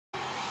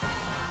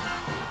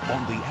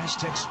on the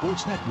Aztec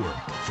Sports Network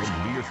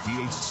from near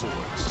field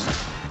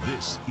source.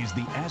 This is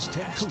the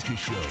Aztec Coaches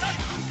Show.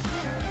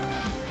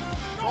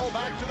 Roll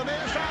back to the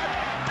near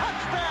side.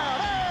 Touchdown,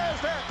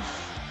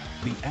 Aztecs!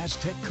 The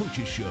Aztec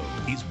Coaches Show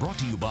is brought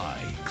to you by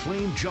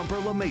Claim Jumper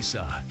La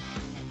Mesa.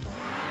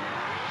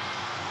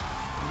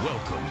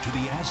 Welcome to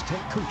the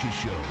Aztec Coaches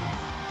Show.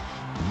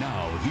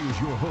 Now, here's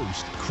your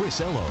host,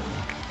 Chris Ello.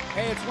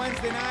 Hey, it's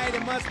Wednesday night.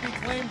 It must be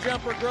Claim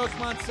Jumper,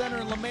 Grossmont Center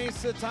in La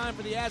Mesa. Time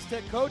for the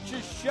Aztec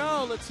Coaches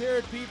Show. Let's hear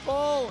it,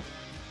 people.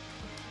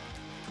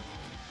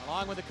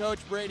 Along with the coach,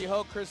 Brady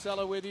Hoke, Chris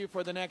Ello with you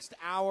for the next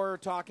hour,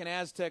 talking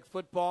Aztec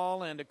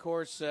football and, of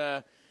course,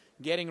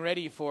 getting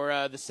ready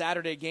for the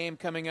Saturday game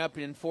coming up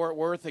in Fort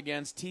Worth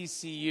against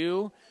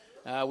TCU.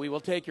 We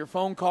will take your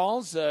phone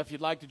calls if you'd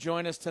like to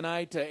join us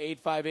tonight,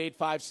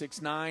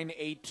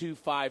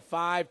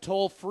 858-569-8255.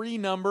 Toll-free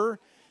number,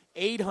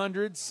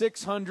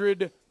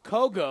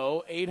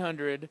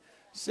 800-600-KOGO,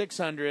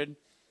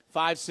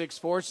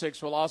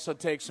 800-600-5646. We'll also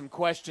take some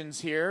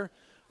questions here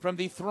from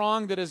the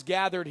throng that has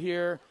gathered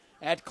here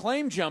at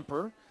Claim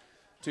Jumper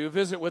to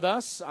visit with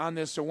us on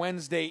this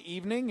Wednesday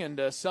evening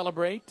and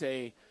celebrate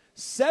a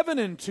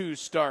 7-2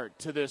 start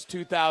to this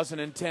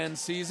 2010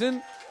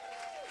 season.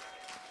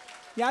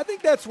 Yeah, I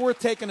think that's worth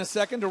taking a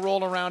second to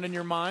roll around in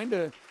your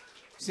mind.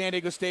 San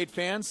Diego State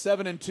fans,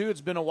 7-2.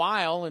 It's been a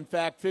while. In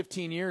fact,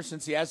 15 years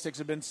since the Aztecs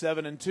have been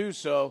 7-2.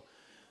 So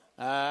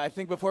I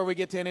think before we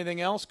get to anything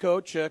else,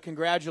 Coach,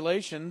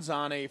 congratulations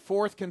on a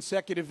fourth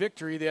consecutive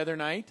victory the other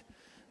night,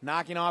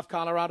 knocking off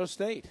Colorado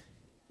State.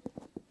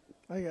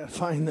 I gotta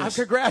find this. I'm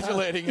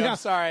congratulating you. I'm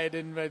sorry, I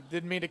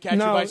didn't mean to catch you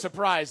by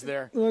surprise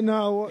there.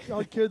 No,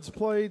 our kids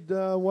played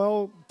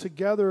well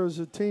together as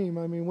a team.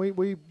 I mean,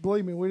 we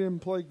believe me, we didn't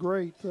play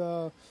great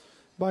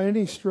by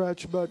any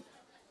stretch, but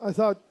I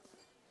thought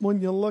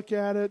when you look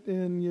at it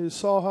and you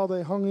saw how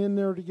they hung in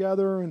there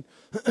together and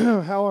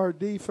how our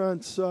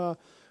defense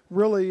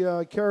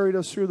really carried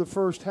us through the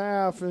first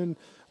half and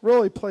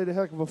really played a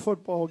heck of a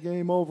football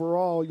game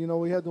overall. You know,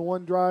 we had the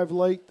one drive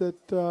late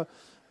that.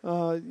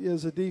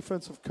 As a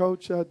defensive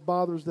coach, that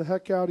bothers the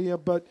heck out of you.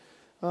 But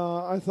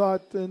I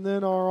thought, and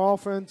then our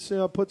offense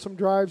put some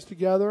drives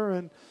together,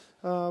 and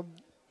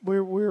we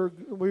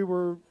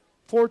were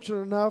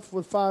fortunate enough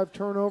with 5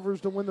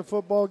 turnovers to win the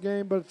football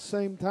game. But at the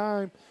same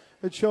time,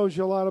 it shows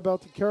you a lot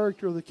about the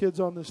character of the kids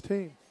on this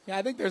team. Yeah,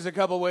 I think there's a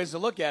couple ways to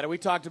look at it. We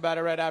talked about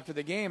it right after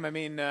the game. I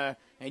mean, and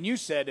you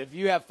said if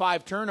you have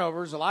 5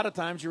 turnovers, a lot of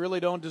times you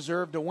really don't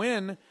deserve to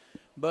win.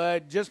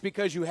 But just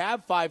because you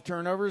have 5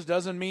 turnovers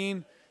doesn't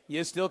mean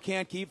you still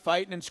can't keep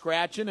fighting and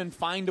scratching and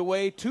find a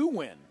way to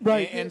win.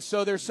 Right. And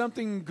so there's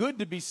something good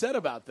to be said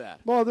about that.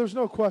 Well, there's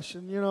no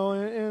question, you know,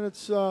 and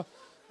it's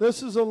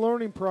this is a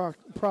learning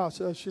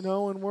process, you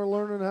know, and we're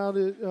learning how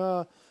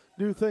to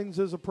do things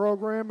as a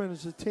program and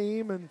as a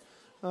team and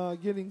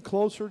getting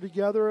closer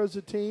together as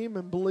a team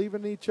and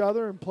believing in each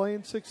other and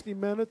playing 60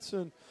 minutes.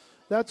 And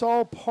that's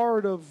all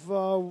part of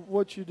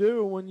what you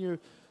do when you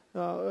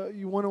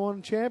want to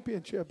win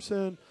championships.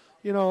 And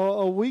you know,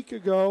 a week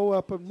ago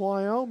up in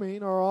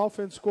Wyoming, our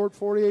offense scored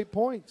 48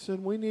 points,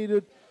 and we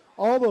needed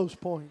all those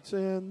points.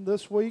 And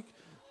this week,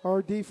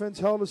 our defense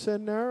held us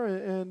in there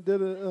and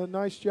did a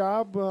nice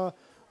job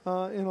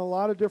in a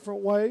lot of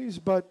different ways.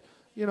 But,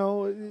 you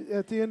know,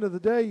 at the end of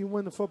the day, you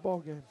win the football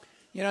game.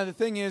 You know, the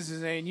thing is,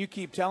 and you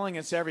keep telling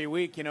us every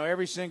week, you know,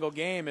 every single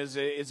game is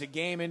a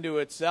game into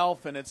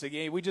itself, and it's a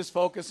game. We just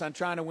focus on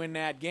trying to win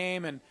that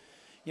game, and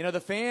you know,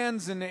 the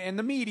fans and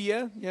the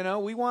media, you know,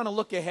 we want to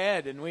look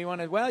ahead and we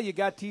want to, well, you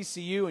got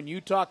TCU and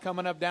Utah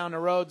coming up down the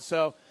road.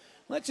 So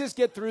let's just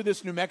get through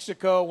this New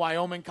Mexico,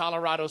 Wyoming,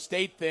 Colorado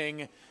State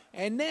thing,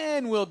 and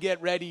then we'll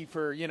get ready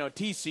for, you know,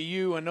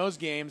 TCU and those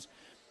games.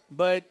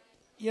 But,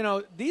 you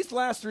know, these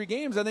last 3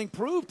 games, I think,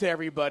 proved to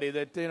everybody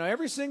that, you know,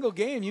 every single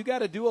game you got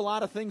to do a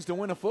lot of things to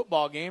win a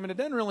football game. And it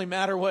doesn't really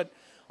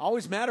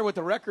always matter what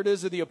the record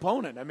is of the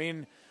opponent. I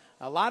mean,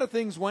 a lot of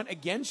things went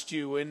against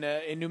you in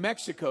New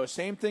Mexico.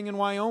 Same thing in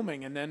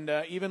Wyoming. And then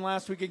even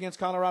last week against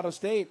Colorado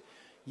State,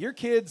 your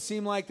kids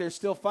seem like they're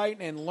still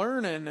fighting and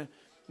learning,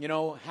 you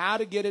know, how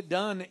to get it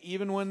done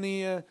even when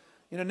you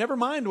know, never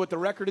mind what the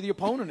record of the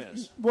opponent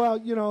is. Well,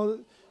 you know,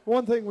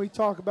 one thing we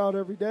talk about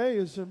every day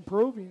is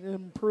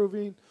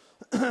improving,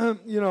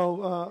 you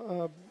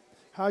know,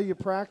 how you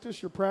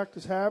practice, your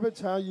practice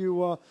habits, how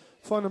you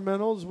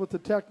fundamentals with the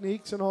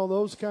techniques and all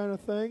those kind of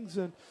things.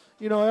 And,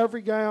 you know,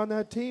 every guy on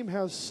that team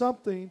has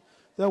something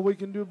that we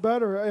can do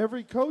better.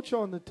 Every coach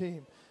on the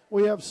team,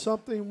 we have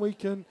something we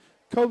can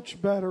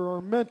coach better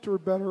or mentor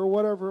better or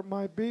whatever it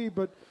might be.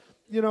 But,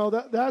 you know,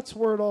 that's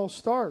where it all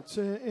starts.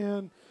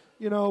 And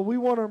you know, we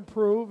want to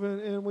improve.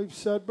 And we've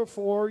said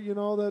before, you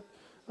know, that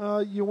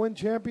you win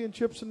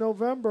championships in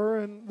November,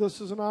 and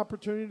this is an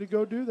opportunity to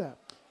go do that.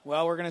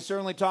 Well, we're going to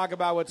certainly talk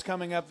about what's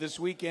coming up this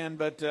weekend,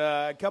 but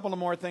a couple of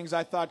more things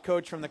I thought,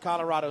 Coach, from the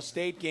Colorado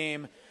State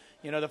game.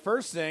 You know, the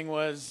first thing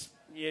was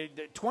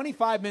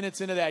 25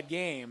 minutes into that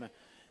game,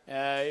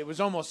 It was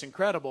almost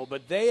incredible,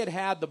 but they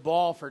had the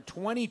ball for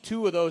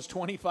 22 of those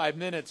 25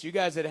 minutes. You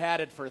guys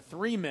had it for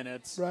 3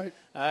 minutes. Right.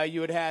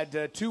 You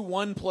had 2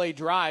 one-play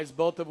drives,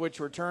 both of which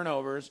were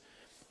turnovers,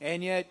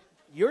 and yet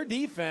your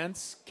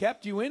defense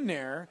kept you in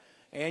there,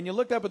 and you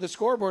looked up at the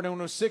scoreboard and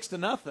it was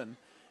 6-0.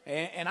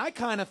 And I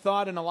kind of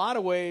thought in a lot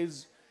of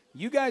ways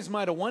you guys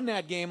might have won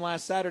that game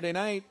last Saturday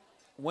night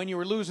when you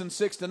were losing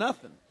 6-0,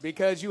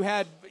 because you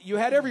had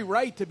every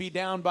right to be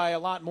down by a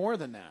lot more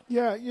than that.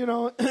 Yeah,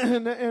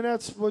 and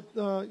that's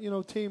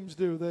what teams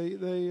do.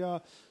 They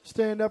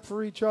stand up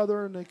for each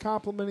other and they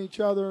complement each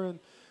other. And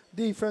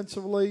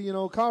defensively,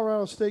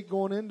 Colorado State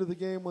going into the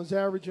game was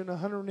averaging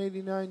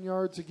 189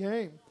 yards a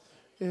game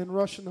in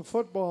rushing the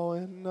football.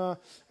 And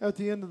at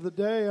the end of the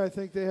day, I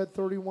think they had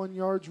 31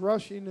 yards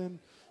rushing and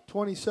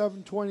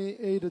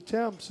 28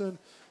 attempts. And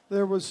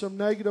there was some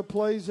negative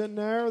plays in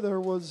there. There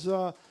was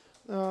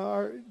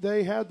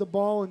they had the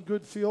ball in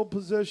good field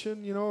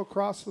position,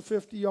 across the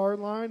 50-yard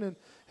line and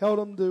held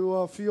them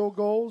to field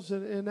goals.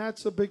 And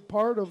that's a big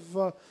part of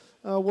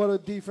what a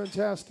defense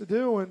has to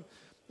do. And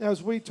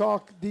as we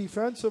talk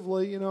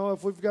defensively,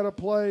 if we've got to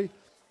play,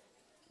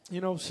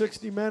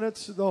 60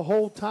 minutes the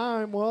whole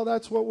time, well,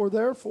 that's what we're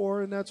there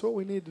for, and that's what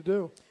we need to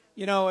do.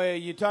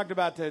 You talked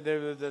about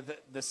the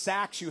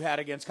sacks you had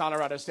against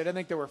Colorado State. I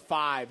think there were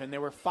 5, and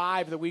there were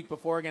 5 the week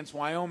before against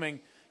Wyoming.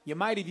 You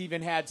might have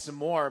even had some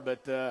more,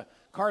 but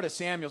Carter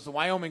Samuels, the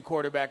Wyoming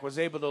quarterback, was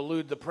able to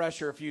elude the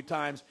pressure a few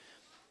times.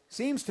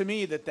 Seems to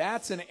me that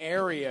that's an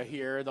area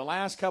here, the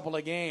last couple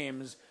of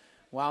games,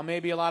 while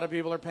maybe a lot of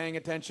people are paying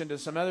attention to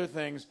some other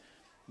things,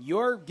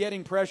 you're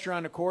getting pressure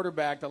on the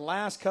quarterback the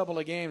last couple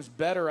of games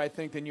better, I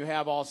think, than you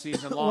have all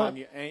season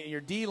long. Your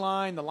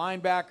D-line, the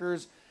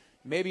linebackers,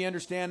 maybe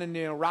understanding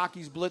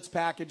Rocky's blitz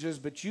packages,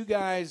 but you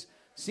guys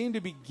seem to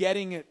be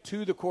getting it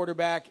to the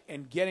quarterback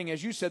and getting,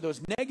 as you said,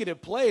 those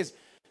negative plays.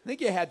 I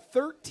think you had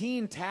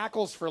 13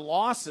 tackles for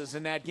losses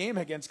in that game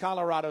against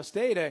Colorado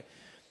State. A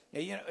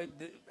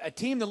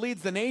team that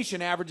leads the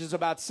nation averages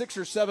about 6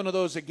 or 7 of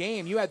those a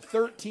game. You had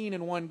 13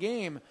 in one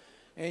game,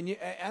 and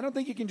I don't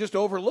think you can just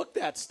overlook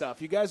that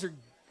stuff. You guys are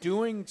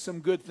doing some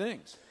good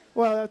things.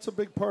 Well, that's a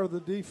big part of the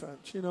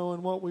defense,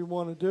 and what we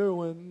want to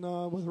do, and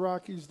with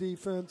Rocky's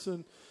defense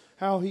and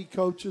how he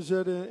coaches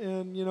it.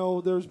 And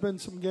there's been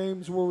some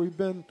games where we've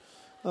been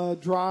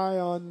dry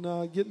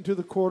on getting to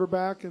the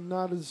quarterback and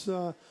not as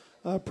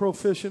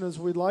proficient as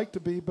we'd like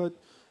to be. But,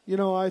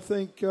 I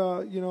think,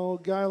 a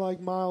guy like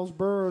Miles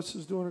Burris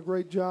is doing a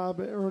great job.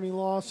 Ernie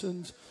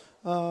Lawson's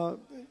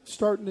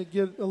starting to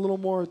get a little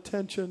more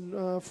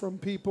attention from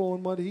people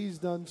and what he's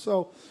done.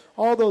 So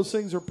all those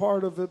things are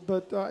part of it.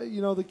 But,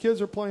 the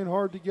kids are playing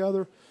hard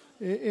together.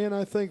 And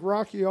I think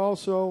Rocky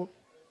also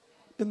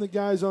and the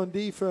guys on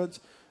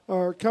defense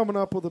are coming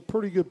up with a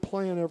pretty good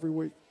plan every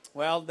week.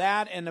 Well,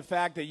 that and the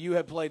fact that you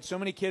have played so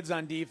many kids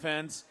on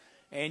defense,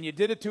 and you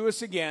did it to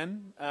us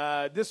again.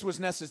 This was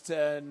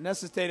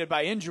necessitated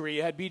by injury.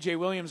 You had B.J.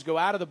 Williams go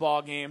out of the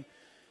ball game,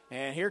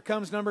 and here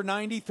comes number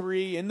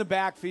 93 in the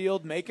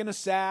backfield, making a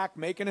sack,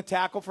 making a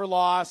tackle for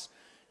loss,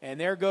 and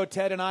there go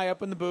Ted and I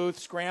up in the booth,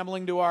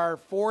 scrambling to our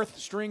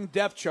 4th-string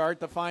depth chart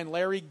to find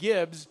Larry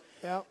Gibbs.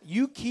 Yep.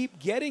 You keep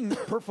getting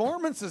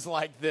performances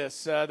like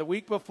this. The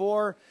week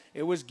before,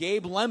 it was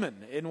Gabe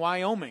Lemon in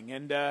Wyoming,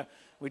 and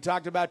we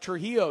talked about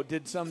Trujillo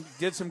did some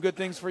good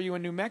things for you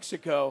in New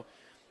Mexico.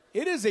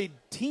 It is a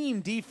team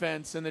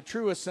defense in the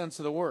truest sense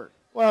of the word.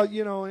 Well,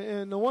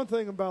 and the one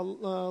thing about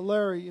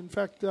Larry, in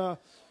fact, to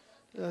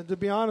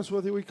be honest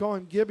with you, we call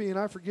him Gibby, and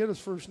I forget his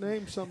first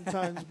name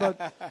sometimes,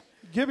 but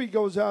Gibby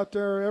goes out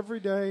there every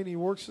day and he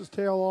works his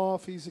tail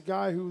off. He's a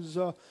guy who's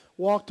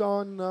walked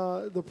on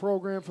the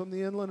program from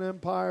the Inland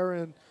Empire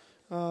and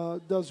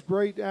does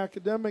great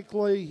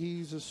academically.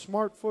 He's a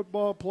smart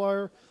football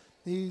player.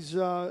 He's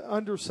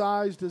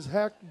undersized as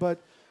heck, but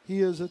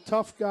he is a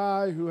tough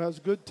guy who has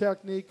good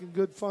technique and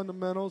good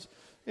fundamentals.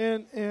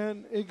 And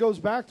it goes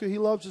back to he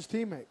loves his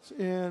teammates,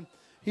 and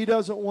he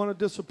doesn't want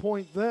to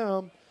disappoint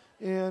them.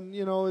 And,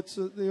 it's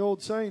the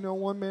old saying,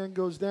 one man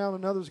goes down,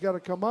 another's got to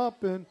come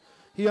up, and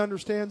he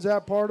understands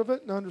that part of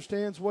it and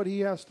understands what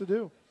he has to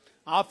do.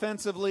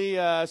 Offensively,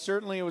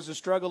 certainly it was a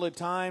struggle at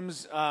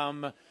times.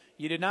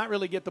 You did not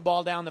really get the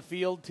ball down the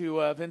field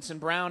to Vincent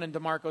Brown and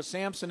DeMarco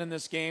Sampson in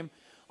this game,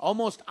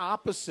 almost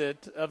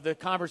opposite of the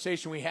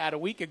conversation we had a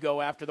week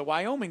ago after the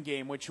Wyoming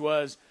game, which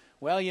was,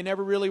 well, you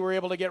never really were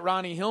able to get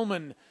Ronnie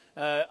Hillman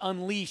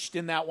unleashed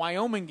in that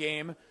Wyoming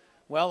game.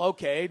 Well,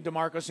 okay,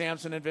 DeMarco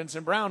Sampson and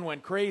Vincent Brown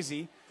went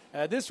crazy.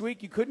 This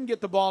week you couldn't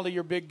get the ball to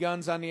your big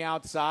guns on the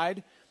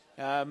outside,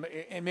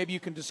 and maybe you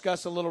can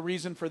discuss a little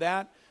reason for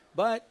that.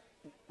 But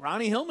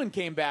Ronnie Hillman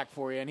came back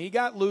for you, and he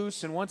got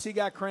loose, and once he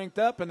got cranked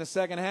up in the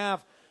second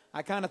half,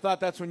 I kind of thought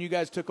that's when you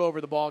guys took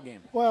over the ball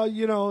game. Well,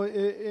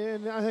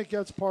 and I think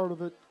that's part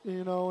of it,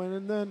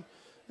 and then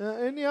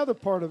and the other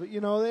part of it,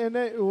 and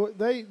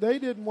they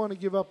didn't want to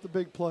give up the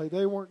big play.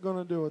 They weren't going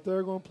to do it. They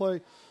were going to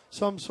play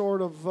some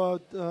sort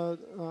of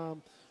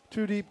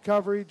two deep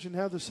coverage and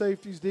have the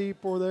safeties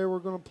deep, or they were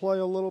going to play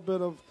a little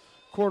bit of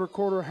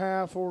quarter,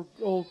 half, or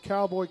old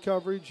cowboy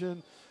coverage.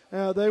 And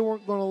they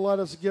weren't going to let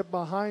us get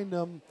behind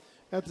them.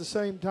 At the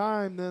same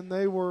time, then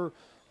they were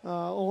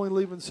only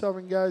leaving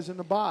 7 guys in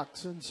the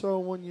box. And so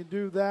when you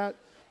do that,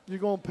 you're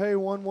going to pay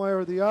one way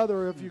or the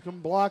other. If you can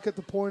block at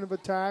the point of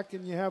attack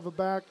and you have a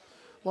back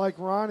like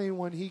Ronnie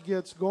when he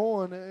gets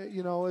going,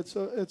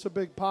 it's a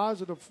big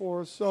positive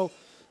for us. So,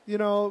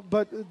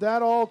 but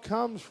that all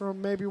comes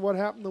from maybe what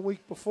happened the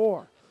week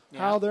before,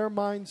 how their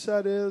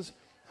mindset is,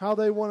 how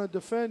they want to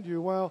defend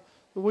you. Well,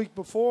 the week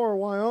before,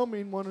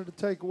 Wyoming wanted to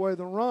take away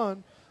the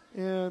run,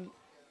 and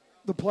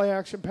the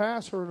play-action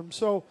pass hurt them.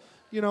 So,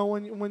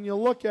 when you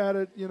look at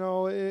it,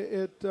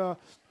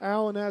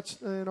 Al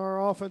and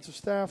our offensive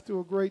staff do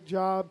a great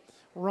job.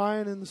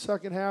 Ryan in the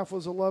second half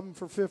was 11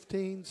 for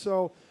 15.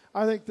 So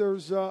I think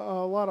there's a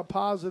lot of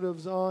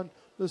positives on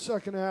the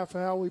second half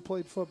of how we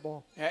played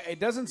football. It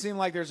doesn't seem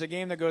like there's a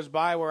game that goes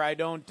by where I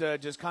don't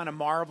just kind of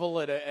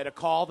marvel at a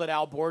call that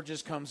Al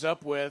Borges comes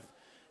up with.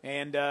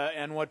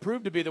 And what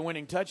proved to be the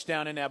winning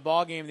touchdown in that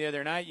ball game the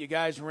other night, you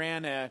guys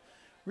ran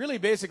really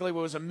basically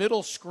what was a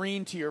middle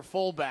screen to your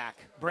fullback.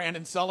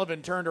 Brandon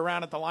Sullivan turned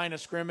around at the line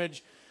of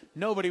scrimmage.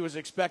 Nobody was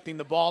expecting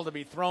the ball to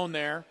be thrown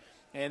there.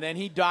 And then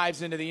he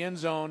dives into the end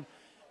zone.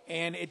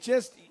 And it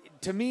just,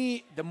 to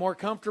me, the more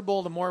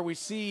comfortable, the more we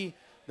see,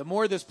 the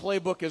more this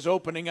playbook is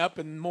opening up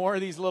and more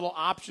of these little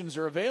options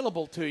are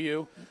available to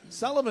you.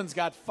 Sullivan's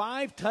got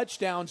 5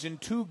 touchdowns in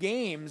 2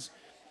 games.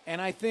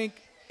 And I think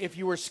if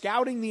you were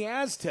scouting the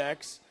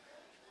Aztecs,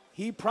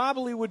 he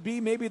probably would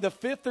be maybe the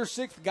 5th or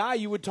 6th guy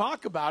you would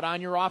talk about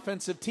on your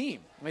offensive team.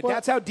 I mean,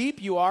 that's how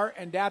deep you are,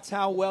 and that's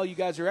how well you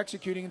guys are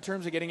executing in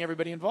terms of getting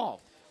everybody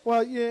involved.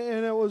 Well, yeah,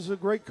 and it was a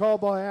great call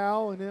by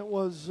Al, and it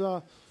was,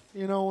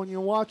 when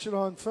you watch it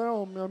on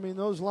film, I mean,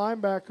 those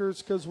linebackers,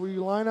 because we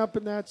line up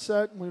in that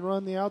set and we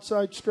run the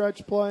outside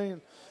stretch play,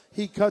 and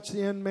he cuts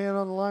the end man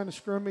on the line of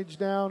scrimmage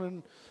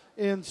down,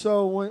 and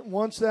so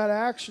once that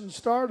action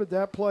started,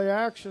 that play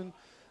action,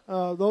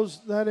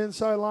 that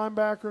inside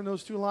linebacker and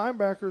those 2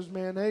 linebackers,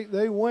 man,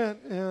 they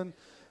went, and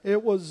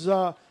it was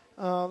the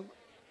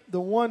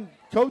one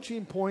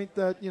coaching point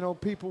that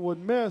people would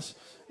miss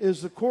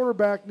is the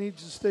quarterback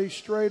needs to stay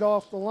straight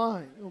off the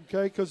line,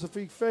 okay? Because if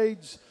he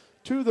fades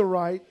to the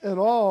right at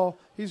all,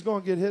 he's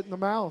going to get hit in the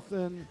mouth.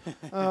 And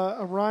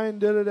Ryan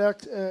did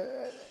it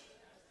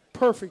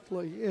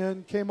perfectly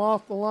and came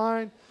off the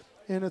line,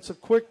 and it's a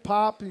quick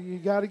pop, and you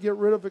got to get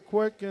rid of it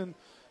quick, and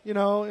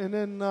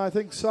then I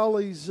think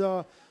Sully's.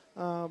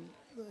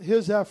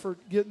 His effort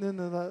getting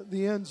into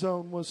the end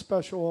zone was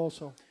special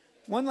also.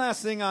 One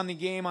last thing on the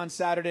game on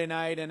Saturday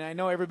night, and I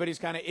know everybody's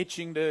kind of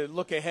itching to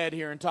look ahead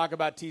here and talk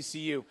about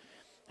TCU.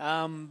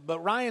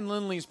 But Ryan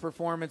Lindley's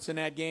performance in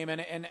that game,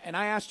 and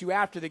I asked you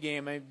after the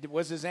game,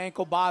 was his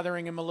ankle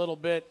bothering him a little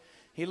bit?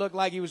 He looked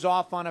like he was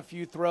off on a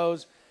few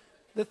throws.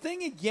 The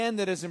thing, again,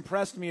 that has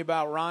impressed me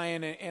about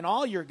Ryan and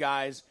all your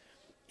guys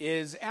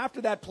is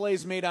after that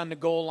play's made on the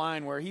goal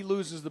line where he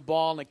loses the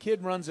ball and the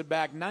kid runs it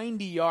back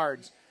 90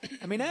 yards,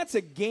 I mean, that's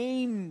a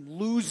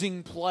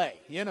game-losing play.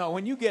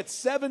 When you get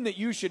 7 that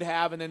you should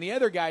have and then the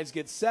other guys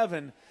get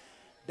 7,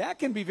 that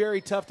can be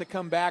very tough to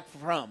come back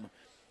from.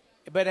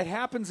 But it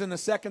happens in the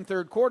second,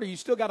 third quarter. You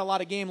still got a lot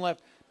of game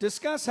left.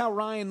 Discuss how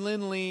Ryan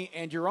Lindley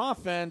and your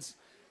offense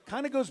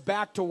kind of goes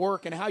back to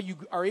work and how you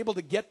are able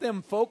to get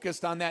them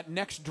focused on that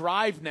next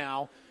drive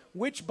now,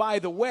 which, by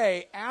the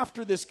way,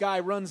 after this guy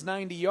runs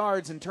 90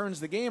 yards and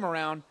turns the game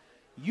around,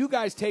 you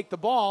guys take the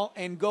ball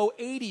and go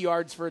 80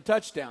 yards for a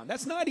touchdown.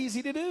 That's not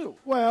easy to do.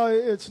 Well,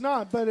 it's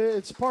not, but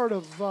it's part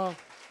of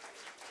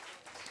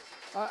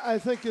I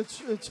think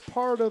it's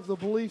part of the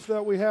belief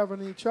that we have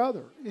in each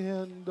other.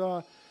 And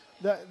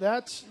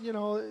that's,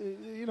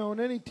 in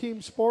any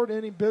team sport,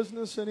 any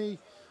business, any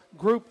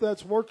group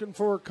that's working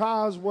for a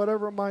cause,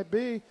 whatever it might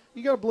be,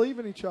 you got to believe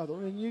in each other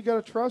and you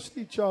got to trust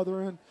each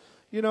other. And,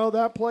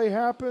 that play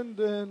happened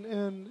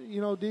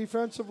and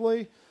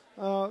defensively,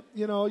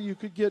 you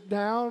could get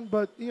down,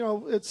 but,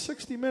 it's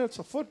 60 minutes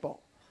of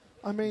football.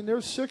 I mean,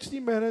 there's 60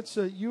 minutes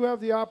that you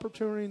have the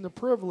opportunity and the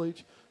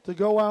privilege to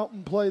go out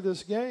and play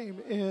this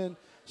game. And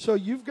so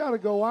you've got to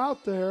go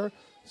out there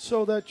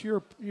so that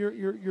your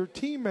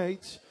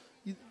teammates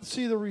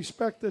see the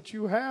respect that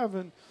you have.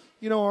 And,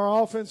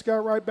 our offense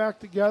got right back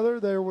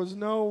together. There was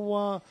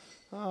no,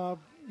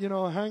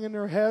 hanging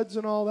their heads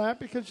and all that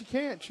because you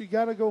can't. You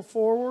got to go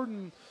forward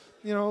and,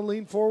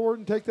 lean forward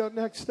and take that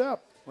next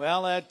step.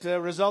 Well, that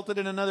resulted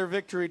in another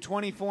victory,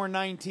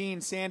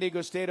 24-19, San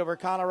Diego State over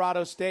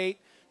Colorado State.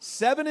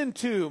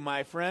 7-2,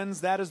 my friends.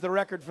 That is the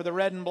record for the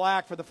Red and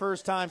Black for the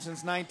first time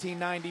since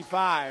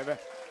 1995.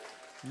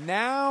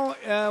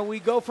 Now we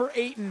go for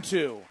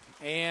 8-2.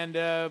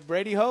 And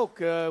Brady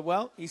Hoke,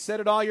 he said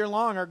it all year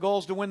long. Our goal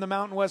is to win the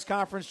Mountain West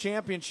Conference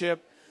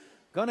Championship.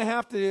 Gonna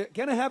have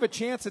a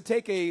chance to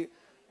take a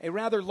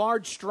rather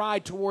large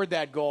stride toward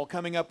that goal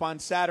coming up on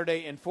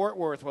Saturday in Fort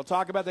Worth. We'll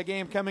talk about the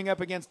game coming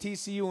up against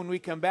TCU when we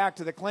come back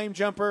to the Claim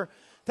Jumper.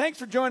 Thanks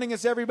for joining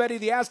us, everybody.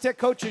 The Aztec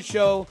Coaches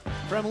Show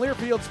from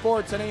Learfield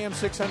Sports and AM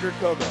 600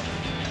 Kogo.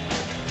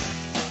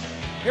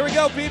 Here we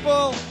go,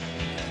 people.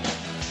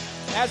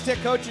 Aztec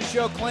Coaches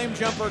Show, Claim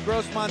Jumper,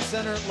 Grossmont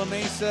Center, La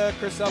Mesa.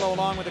 Chris Ello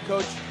along with the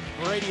coach,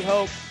 Brady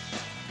Hoke.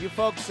 You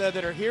folks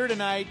that are here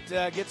tonight,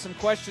 get some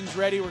questions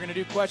ready. We're going to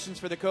do questions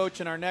for the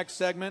coach in our next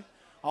segment.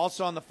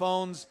 Also on the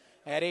phones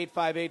at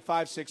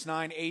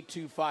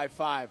 858-569-8255.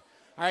 All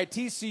right,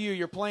 TCU,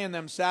 you're playing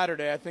them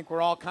Saturday. I think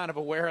we're all kind of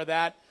aware of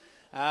that.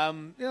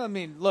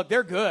 Look,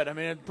 they're good. I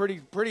mean, it's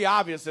pretty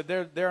obvious that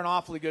they're an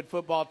awfully good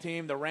football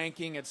team, the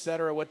ranking, et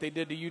cetera, what they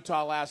did to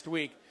Utah last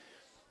week.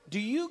 Do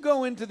you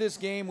go into this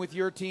game with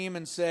your team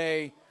and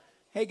say,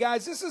 hey,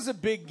 guys, this is a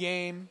big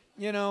game,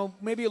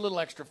 maybe a little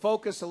extra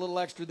focus, a little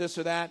extra this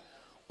or that?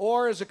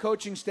 Or as a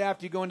coaching staff,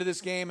 do you go into this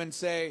game and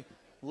say,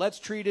 let's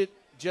treat it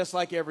just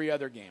like every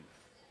other game?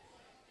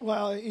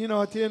 Well,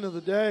 at the end of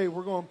the day,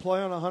 we're going to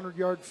play on a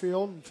 100-yard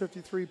field and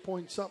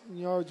 53-point-something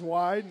yards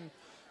wide, and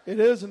it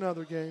is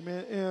another game.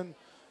 And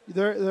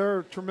they're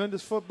a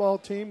tremendous football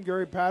team.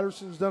 Gary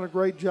Patterson's done a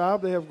great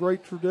job. They have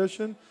great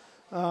tradition.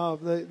 They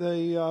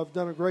have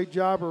done a great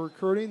job of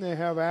recruiting. They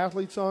have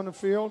athletes on the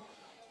field.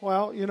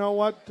 Well, you know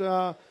what?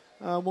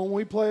 When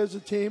we play as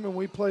a team and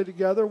we play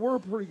together, we're a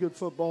pretty good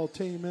football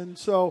team. And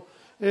so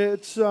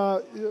it's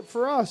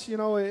for us,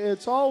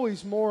 it's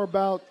always more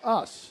about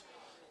us,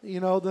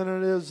 than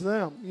it is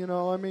them.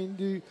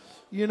 Do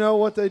you know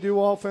what they do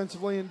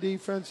offensively and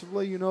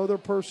defensively? You know their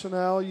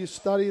personnel. You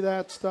study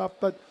that stuff.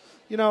 But,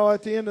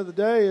 at the end of the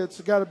day, it's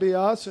got to be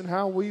us and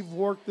how we've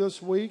worked this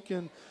week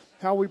and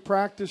how we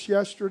practiced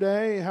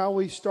yesterday, how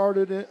we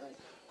started it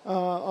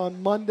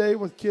on Monday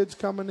with kids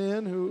coming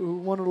in who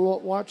wanted to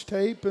watch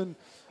tape and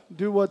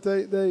do what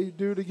they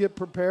do to get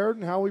prepared,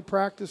 and how we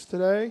practice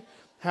today,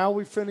 how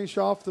we finish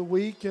off the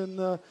week, and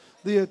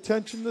the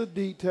attention to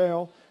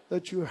detail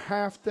that you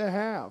have to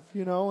have,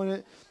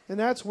 and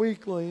that's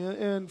weekly.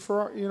 And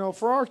for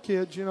our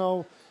kids,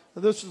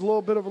 this is a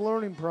little bit of a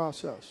learning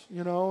process,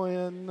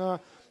 and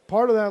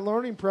part of that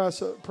learning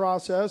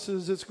process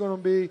is it's going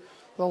to be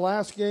the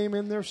last game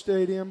in their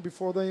stadium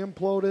before they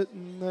implode it,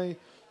 and they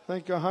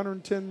think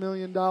 $110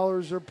 million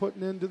they're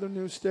putting into the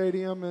new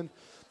stadium,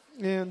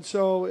 and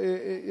so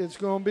it's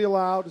going to be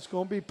loud. It's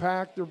going to be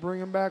packed. They're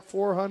bringing back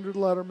 400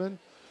 Letterman,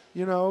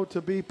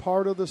 to be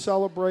part of the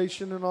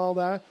celebration and all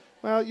that.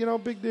 Well,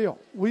 big deal.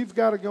 We've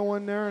got to go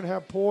in there and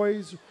have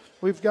poise.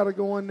 We've got to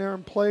go in there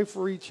and play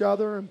for each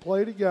other and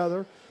play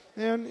together,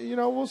 and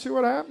we'll see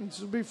what happens.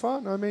 It'll be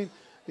fun. I mean,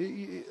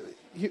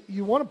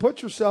 you want to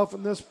put yourself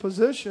in this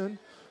position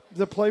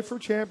to play for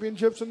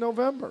championships in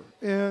November.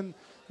 And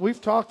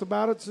we've talked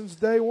about it since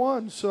day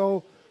one.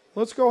 So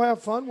let's go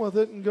have fun with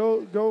it and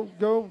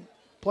go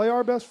play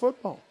our best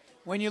football.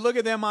 When you look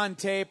at them on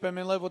tape,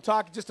 we'll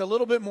talk just a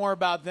little bit more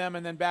about them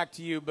and then back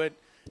to you. But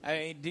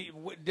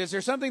is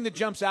there something that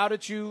jumps out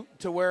at you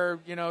to where,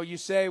 you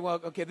say, well,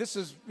 okay, this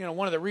is,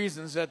 one of the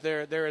reasons that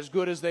they're as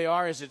good as they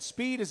are? Is it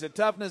speed? Is it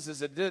toughness?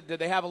 Did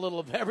they have a little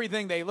of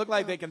everything? They look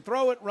like they can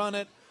throw it, run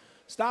it,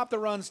 stop the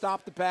run,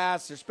 stop the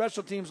pass. Their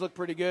special teams look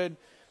pretty good.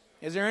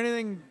 Is there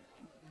anything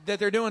that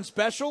they're doing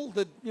special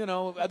that,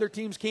 other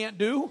teams can't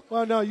do?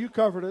 Well, no, you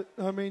covered it.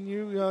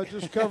 You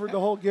just covered the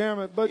whole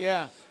gamut. But,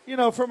 yeah.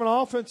 From an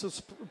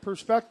offensive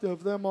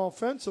perspective, them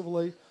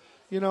offensively,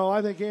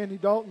 I think Andy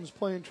Dalton's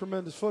playing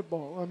tremendous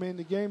football.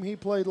 The game he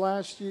played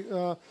last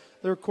year,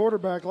 their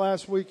quarterback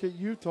last week at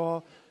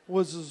Utah,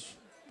 was as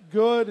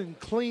good and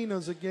clean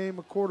as a game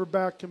a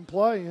quarterback can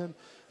play. And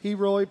he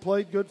really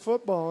played good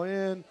football.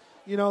 And,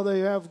 they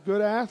have good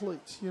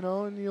athletes,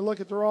 and you look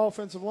at their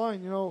offensive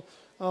line,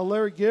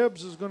 Larry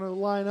Gibbs is going to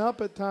line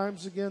up at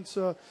times against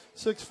a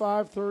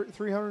 6'5",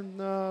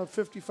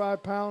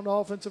 355-pound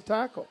offensive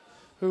tackle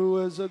who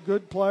is a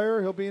good player.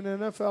 He'll be an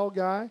NFL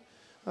guy.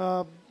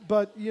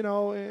 But,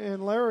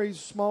 and Larry's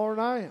smaller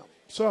than I am.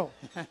 So,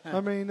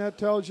 that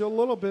tells you a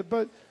little bit.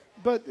 But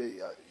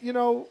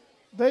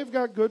they've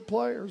got good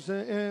players.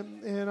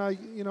 And I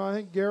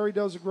think Gary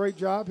does a great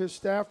job. His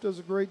staff does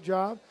a great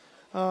job.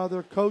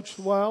 They're coached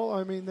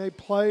well. They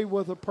play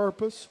with a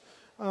purpose.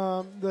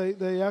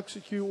 They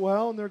execute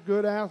well, and they're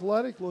good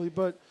athletically.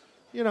 But,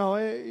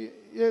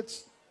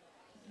 it's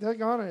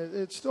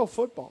still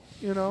football,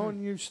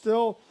 and you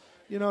still,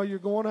 you're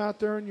going out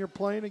there and you're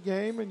playing a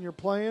game and you're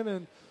playing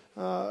and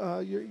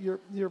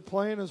you're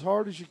playing as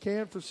hard as you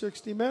can for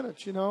 60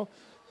 minutes,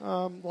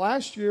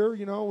 Last year,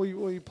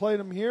 we played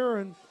them here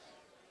and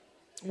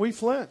we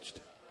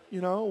flinched.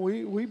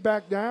 We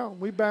backed down.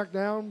 We backed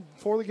down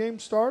before the game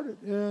started.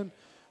 And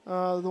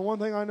the one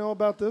thing I know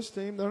about this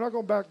team, they're not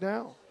going to back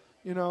down.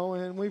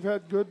 And we've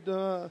had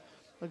a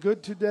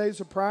good 2 days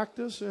of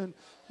practice. And,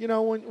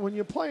 when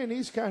you're playing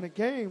these kind of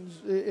games,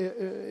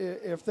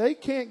 if they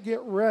can't get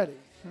ready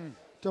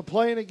to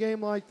play in a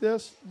game like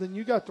this, then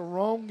you got the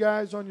wrong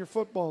guys on your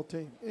football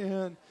team.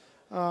 And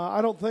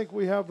I don't think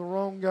we have the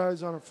wrong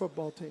guys on our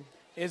football team.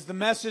 Is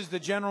the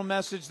general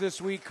message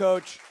this week,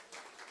 Coach,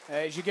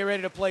 as you get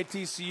ready to play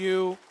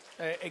TCU,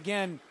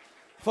 again,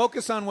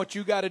 focus on what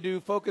you got to do,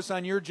 focus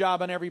on your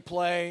job on every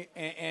play,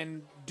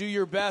 and do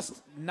your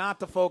best not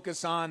to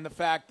focus on the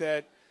fact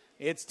that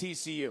it's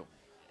TCU?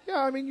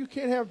 Yeah, I mean, you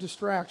can't have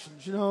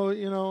distractions.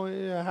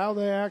 How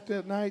they act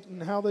at night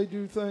and how they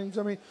do things.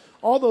 I mean,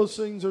 all those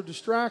things are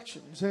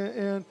distractions.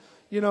 And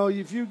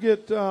if you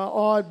get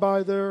awed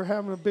by their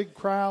having a big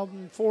crowd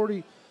and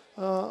 40,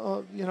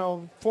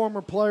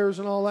 former players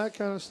and all that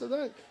kind of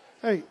stuff,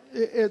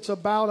 it's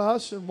about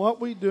us and what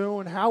we do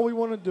and how we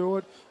want to do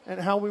it and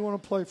how we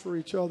want to play for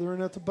each other.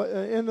 And at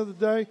the end of the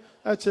day,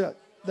 that's it.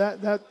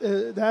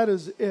 That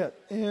is it.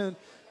 And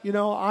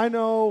I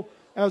know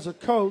as a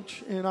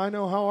coach, and I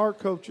know how our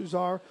coaches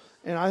are,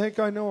 and I think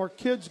I know our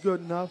kids good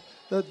enough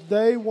that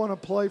they want to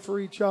play for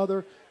each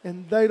other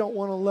and they don't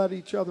want to let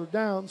each other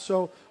down.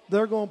 So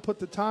they're going to put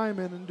the time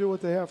in and do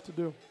what they have to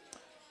do.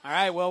 All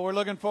right, well, we're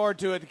looking forward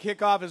to it. The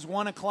kickoff is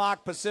 1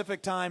 o'clock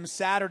Pacific time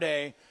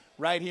Saturday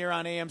right here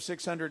on AM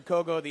 600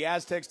 Kogo. The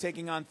Aztecs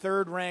taking on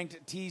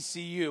third-ranked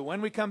TCU.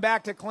 When we come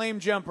back to Claim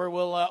Jumper,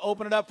 we'll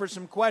open it up for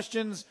some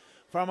questions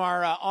from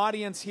our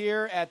audience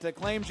here at the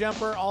Claim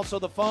Jumper. Also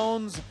the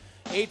phones,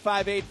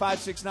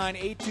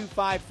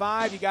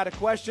 858-569-8255. You got a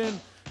question,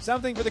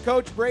 something for the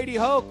coach, Brady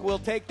Hoke. We'll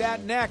take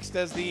that next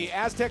as the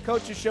Aztec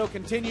Coaches Show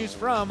continues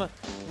from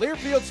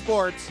Learfield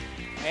Sports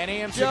and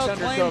AM 600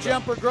 Claim Kogo.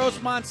 Jumper,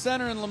 Grossmont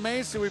Center in La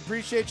Mesa. We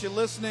appreciate you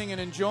listening and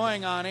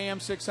enjoying on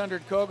AM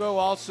 600 Kogo.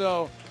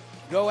 Also,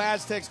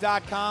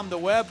 goaztecs.com, the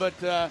web.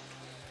 But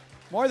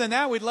more than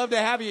that, we'd love to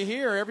have you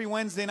here every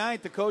Wednesday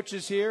night. The coach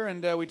is here,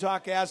 and we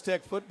talk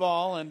Aztec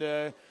football.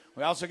 And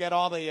we also got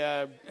all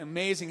the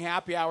amazing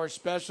happy hour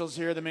specials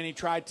here, the mini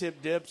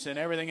tri-tip dips and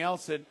everything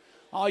else that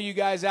all you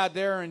guys out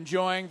there are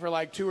enjoying for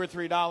like $2 or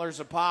 $3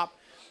 a pop.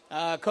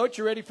 Coach,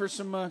 you ready for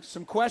some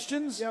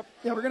questions? Yep.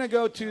 We're going to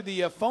go to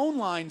the phone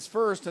lines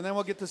first, and then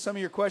we'll get to some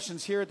of your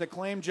questions here at the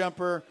Claim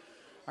Jumper.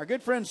 Our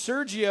good friend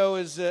Sergio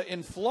is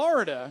in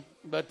Florida,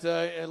 but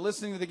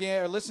listening to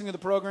the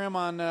program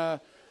on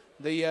the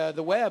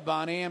web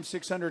on AM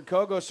 600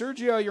 Kogo.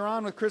 Sergio, you're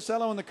on with Chris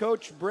Ello and the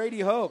coach Brady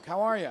Hoke.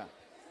 How are you?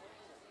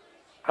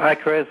 Hi,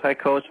 Chris. Hi,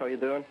 Coach. How you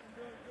doing?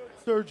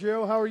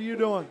 Sergio, how are you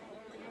doing?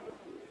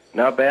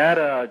 Not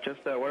bad.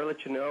 Just want to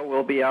let you know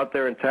we'll be out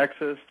there in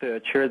Texas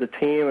to cheer the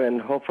team and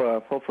hope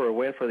for a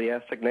win for the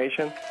Aztec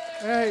Nation.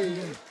 Hey,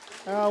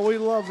 we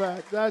love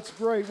that. That's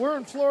great. Where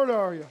in Florida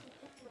are you?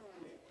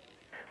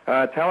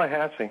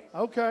 Tallahassee.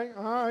 Okay.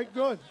 All right.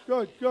 Good.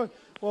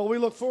 Well, we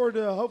look forward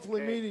to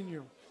hopefully meeting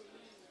you.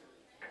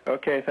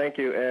 Okay. Thank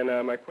you.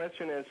 And my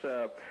question is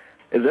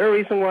there a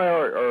reason why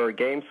our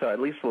games,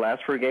 at least the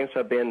last 4 games,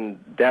 have been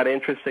that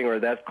interesting or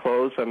that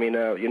close? I mean,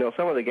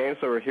 some of the games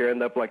over here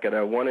end up like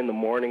at 1 in the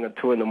morning or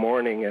 2 in the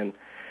morning, and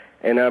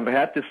I've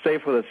had to stay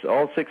for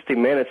all 60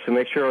 minutes to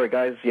make sure our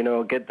guys,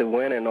 get the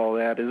win and all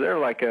that. Is there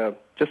like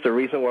just a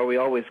reason why we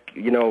always,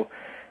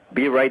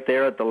 be right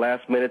there at the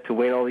last minute to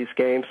win all these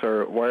games,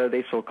 or why are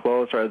they so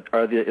close? Or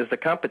is the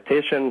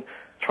competition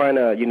trying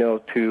to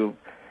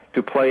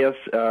to play us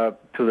to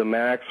the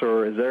max,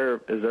 or is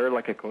there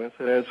like a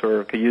coincidence,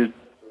 or could you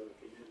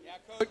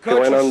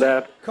go in on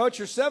that? Coach,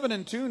 you're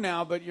 7-2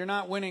 now, but you're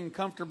not winning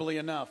comfortably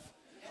enough.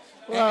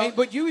 Well,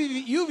 but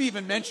you've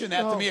even mentioned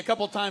that to me a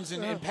couple times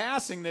in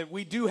passing, that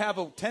we do have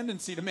a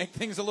tendency to make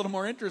things a little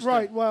more interesting.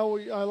 Right. Well,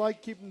 I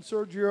like keeping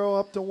Sergio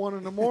up to 1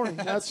 in the morning.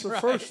 That's the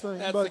right. first thing.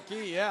 That's but the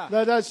key. Yeah.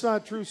 That's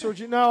not true,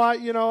 Sergio.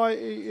 No,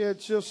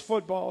 it's just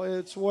football.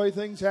 It's the way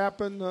things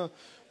happen.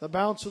 The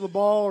bounce of the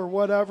ball or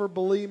whatever.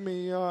 Believe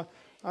me, I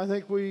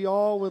think we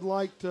all would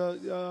like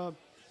to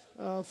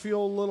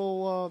feel a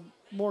little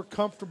more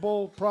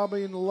comfortable,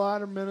 probably in the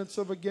latter minutes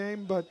of a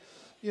game, but.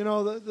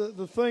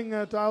 The thing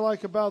that I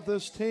like about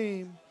this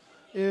team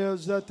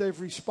is that they've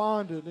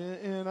responded.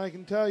 And I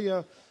can tell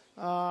you,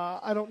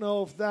 I don't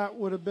know if that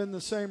would have been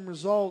the same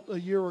result a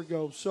year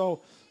ago.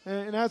 So,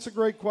 and that's a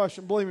great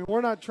question. Believe me,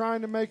 we're not trying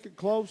to make it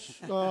close.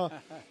 The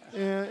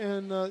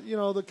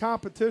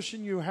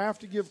competition you have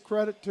to give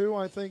credit to.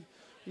 I think,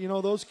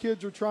 those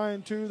kids are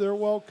trying to. They're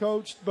well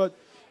coached. But,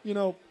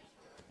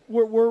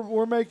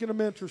 we're making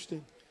them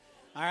interesting.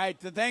 All right.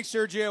 Thanks,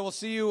 Sergio. We'll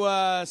see you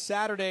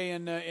Saturday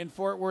in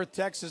Fort Worth,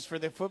 Texas for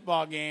the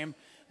football game.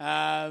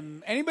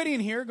 Anybody in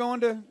here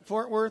going to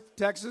Fort Worth,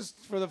 Texas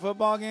for the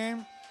football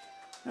game?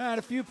 All right,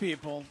 a few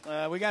people.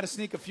 We got to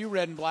sneak a few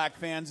red and black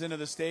fans into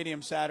the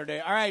stadium Saturday.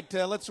 All right,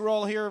 let's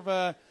roll here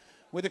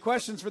with the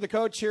questions for the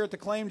coach here at the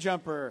Claim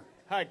Jumper.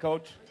 Hi,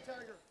 Coach.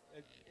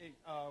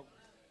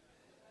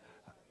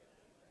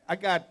 I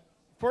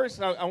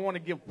want to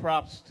give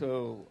props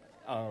to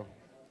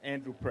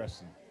Andrew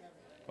Preston.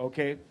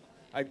 Okay?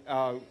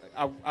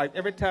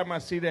 Every time I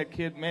see that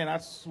kid, man, I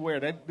swear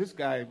that this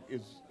guy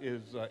is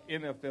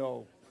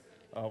NFL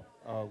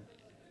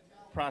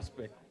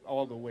prospect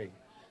all the way,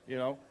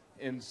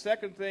 And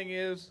second thing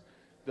is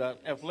the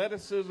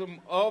athleticism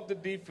of the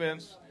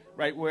defense,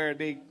 right where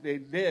they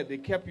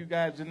kept you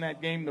guys in that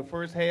game the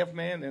first half,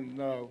 man,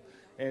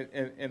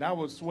 and I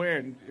was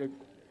swearing.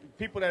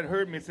 People that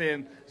heard me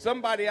saying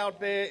somebody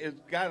out there has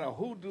got a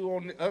hoodoo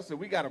on us and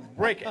we got to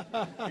break it,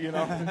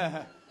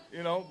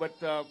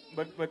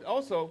 But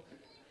also,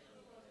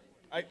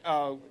 I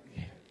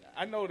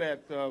know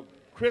that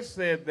Chris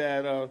said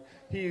that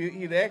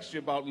he'd asked you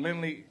about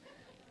Lindley.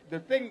 The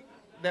thing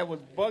that was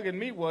bugging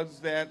me was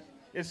that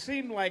it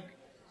seemed like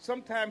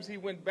sometimes he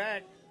went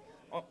back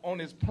on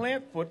his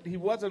plant foot. He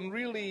wasn't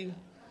really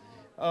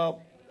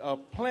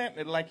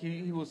planted like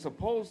he was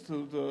supposed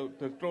to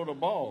throw the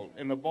ball,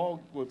 and the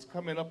ball was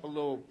coming up a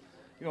little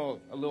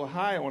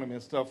high on him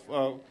and stuff.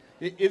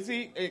 Is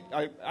he?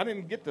 I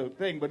didn't get the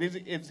thing, but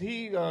is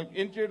he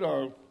injured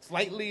or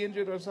slightly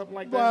injured or something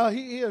like that? Well,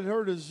 he had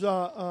hurt his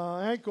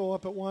ankle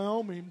up at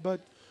Wyoming,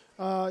 but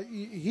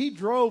he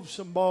drove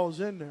some balls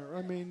in there.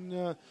 I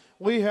mean,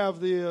 we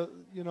have the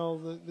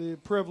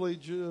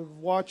privilege of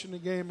watching the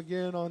game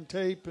again on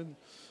tape and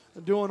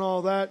doing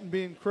all that and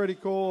being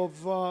critical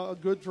of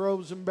good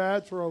throws and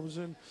bad throws.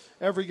 And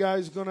every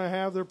guy's going to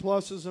have their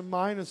pluses and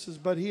minuses,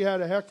 but he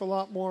had a heck of a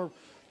lot more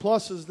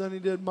pluses than he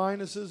did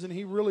minuses, and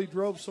he really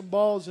drove some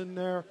balls in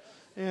there.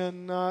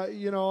 And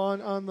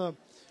on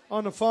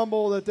the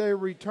fumble that they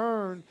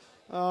returned,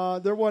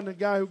 there wasn't a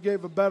guy who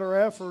gave a better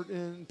effort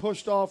and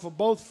pushed off of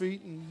both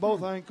feet and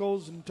both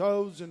ankles and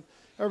toes and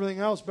everything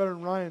else better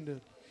than Ryan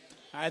did.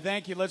 All right,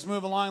 thank you. Let's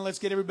move along. Let's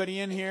get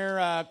everybody in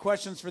here.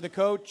 Questions for the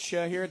coach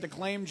here at the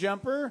Claim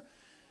Jumper.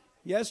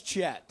 Yes,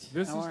 Chet.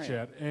 This is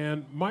Chet,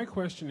 and my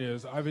question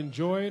is, I've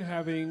enjoyed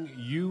having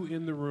you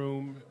in the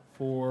room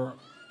for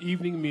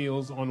evening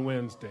meals on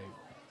Wednesday.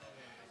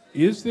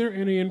 Is there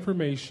any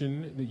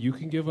information that you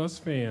can give us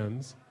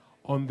fans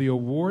on the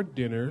award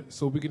dinner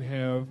so we can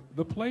have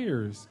the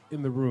players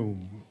in the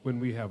room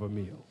when we have a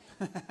meal?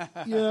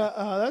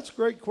 That's a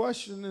great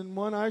question, and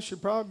one I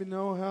should probably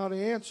know how to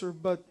answer,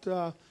 but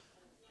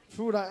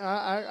food,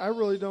 I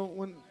really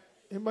don't.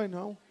 Anybody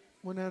know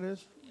when that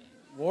is?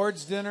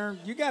 Awards dinner.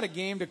 You got a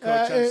game to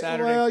coach on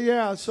Saturday. Well,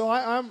 yeah, so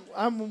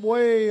I'm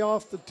way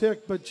off the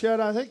tick, but Chad,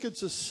 I think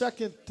it's the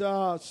second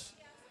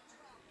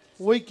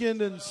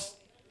weekend in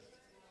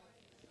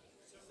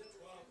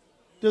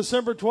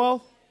December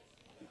 12th.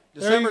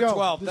 December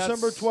 12th.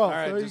 December 12th. All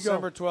right, there you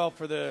December go. 12th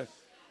for the.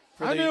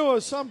 I knew it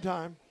was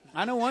sometime.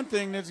 I know one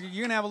thing, you're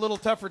going to have a little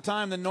tougher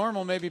time than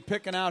normal maybe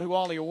picking out who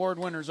all the award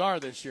winners are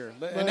this year.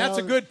 And that's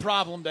a good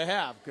problem to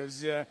have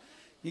because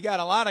you got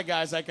a lot of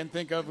guys I can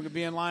think of who could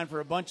be in line for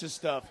a bunch of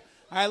stuff.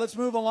 All right, let's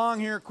move along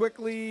here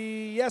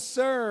quickly. Yes,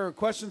 sir.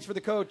 Questions for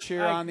the coach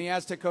here on the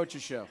Aztec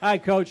Coaches Show. Hi,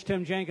 Coach.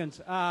 Tim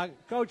Jenkins.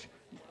 Coach,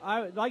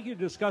 I'd like you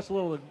to discuss a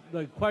little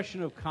the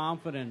question of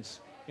confidence,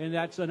 and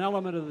that's an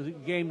element of the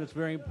game that's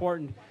very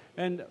important.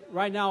 And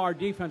right now our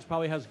defense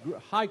probably has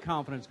high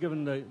confidence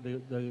given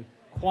the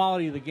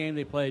quality of the game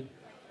they played.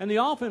 And the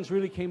offense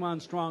really came on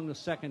strong the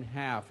second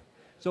half.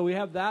 So we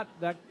have that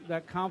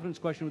confidence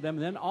question with them.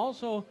 And then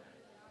also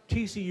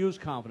TCU's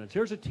confidence.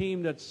 Here's a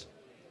team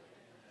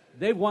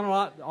they've won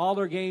all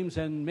their games,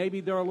 and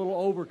maybe they're a little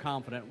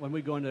overconfident when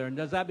we go in there. And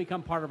does that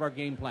become part of our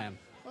game plan?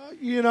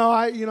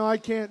 I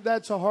can't.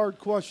 That's a hard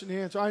question to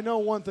answer. I know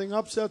one thing: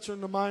 upsets are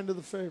in the mind of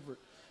the favorite.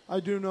 I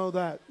do know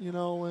that.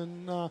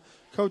 And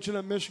coaching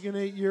at Michigan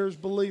 8 years,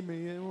 believe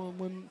me,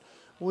 when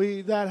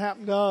that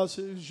happened to us,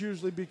 it was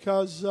usually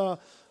because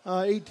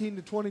 18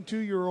 to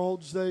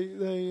 22-year-olds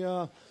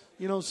they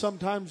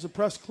sometimes the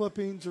press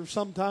clippings or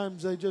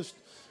sometimes they just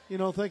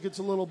think it's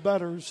a little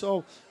better.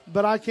 So,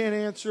 but I can't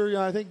answer.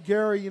 I think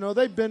Gary,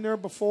 they've been there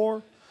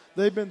before.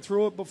 They've been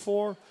through it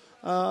before.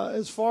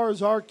 As far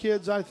as our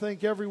kids, I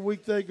think every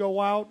week they go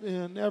out,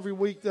 and every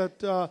week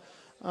that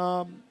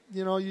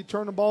you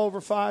turn the ball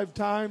over 5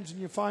 times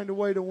and you find a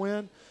way to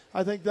win,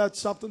 I think that's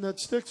something that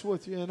sticks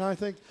with you. And I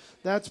think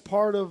that's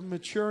part of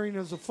maturing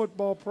as a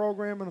football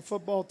program and a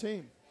football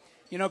team.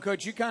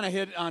 Coach, you kind of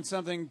hit on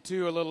something,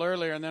 too, a little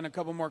earlier, and then a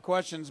couple more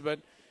questions. But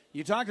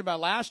you talked about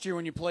last year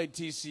when you played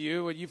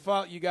TCU, and you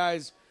felt you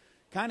guys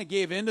kind of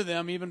gave in to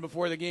them even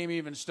before the game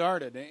even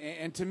started.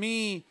 And to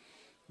me,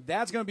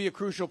 that's going to be a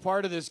crucial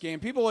part of this game.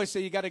 People always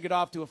say you got to get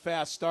off to a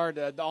fast start,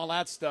 all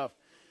that stuff.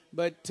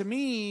 But to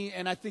me,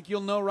 and I think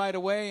you'll know right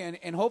away,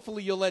 and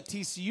hopefully you'll let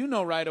TCU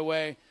know right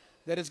away,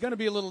 that it's going to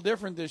be a little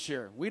different this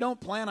year. We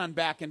don't plan on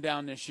backing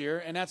down this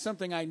year, and that's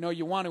something I know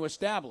you want to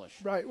establish.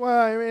 Right. Well,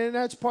 I mean,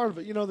 that's part of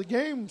it. The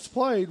game's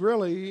played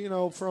really,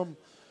 from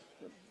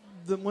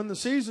when the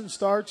season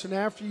starts and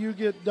after you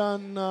get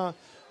done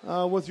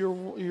with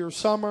your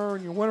summer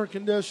and your winter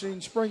conditioning,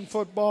 spring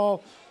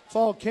football,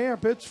 fall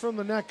camp, it's from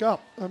the neck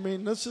up. I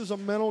mean, this is a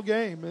mental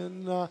game,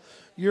 and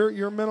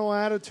your mental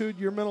attitude,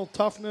 your mental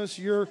toughness,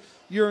 your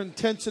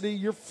intensity,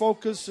 your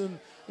focus,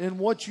 and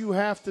what you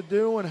have to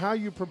do and how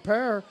you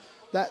prepare.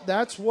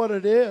 That's what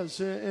it is,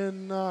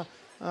 and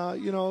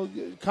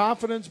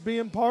confidence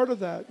being part of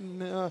that,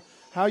 and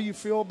how you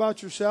feel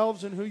about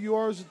yourselves and who you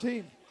are as a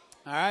team.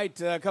 All right,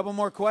 a couple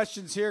more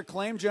questions here.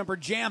 Claim Jumper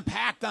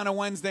jam-packed on a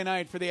Wednesday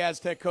night for the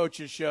Aztec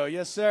Coaches Show.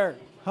 Yes, sir.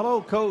 Hello,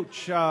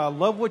 Coach.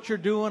 Love what you're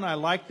doing. I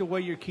like the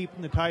way you're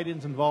keeping the tight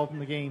ends involved in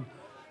the game.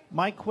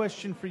 My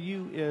question for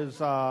you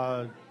is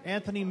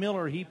Anthony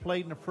Miller, he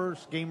played in the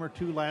first game or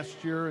two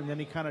last year, and then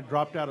he kind of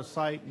dropped out of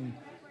sight, and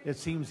it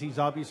seems he's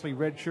obviously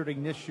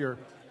redshirting this year.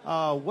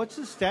 What's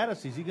his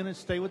status? Is he going to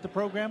stay with the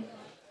program?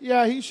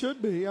 Yeah, he should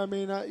be. I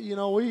mean,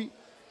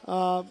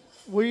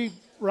 we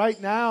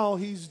right now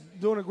he's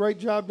doing a great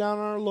job down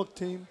on our look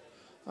team.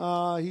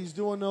 He's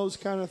doing those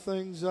kind of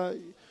things.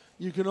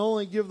 You can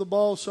only give the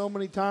ball so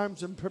many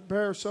times and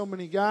prepare so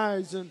many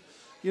guys. And,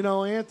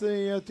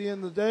 Anthony at the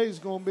end of the day is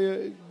going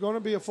to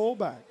be a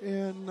fullback.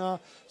 And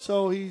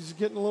so he's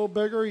getting a little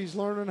bigger. He's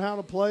learning how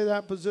to play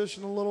that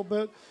position a little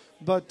bit.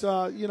 But,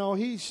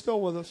 he's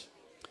still with us.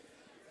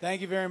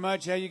 Thank you very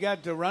much. You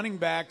got the running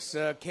backs.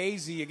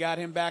 Casey, you got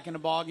him back in the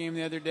ball game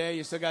the other day.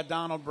 You still got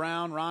Donald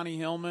Brown, Ronnie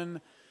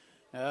Hillman.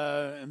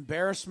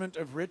 Embarrassment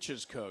of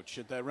riches, Coach,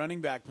 at that running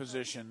back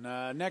position.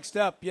 Next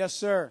up, yes,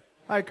 sir.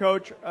 Hi,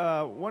 Coach.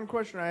 One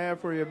question I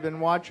have for you. I've been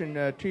watching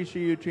the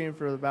TCU team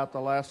for about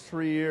the last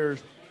 3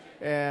 years,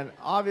 and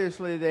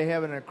obviously they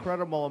have an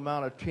incredible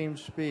amount of team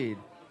speed.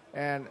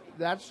 And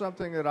that's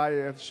something that I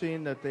have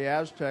seen that the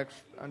Aztecs,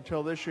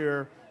 until this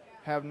year,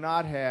 have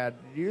not had.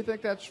 Do you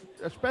think that's,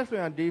 especially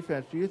on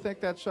defense, do you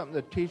think that's something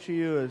that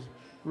TCU is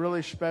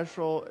really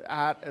special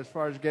at as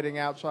far as getting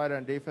outside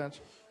on defense?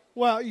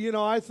 Well,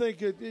 I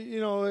think, at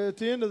the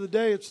end of the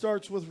day, it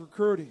starts with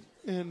recruiting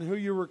and who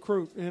you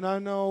recruit. And I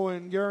know,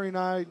 and Gary and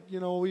I,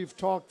 we've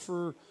talked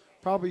for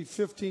probably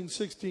 15,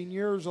 16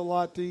 years a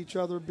lot to each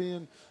other,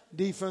 being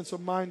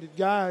defensive-minded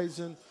guys.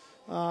 And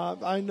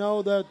I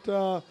know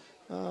that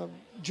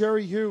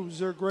Jerry Hughes,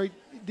 their great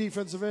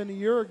defensive end a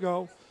year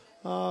ago,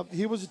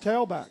 he was a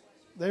tailback.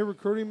 They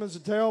recruited him as a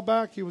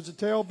tailback. He was a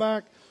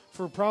tailback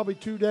for probably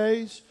 2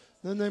 days.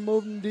 Then they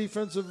moved him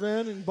defensive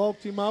end and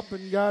bulked him up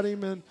and got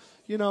him. And,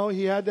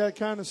 he had that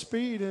kind of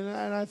speed.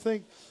 And I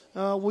think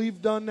we've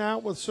done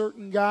that with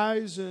certain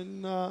guys.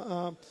 And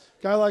a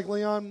guy like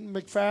Leon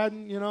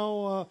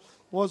McFadden,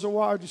 was a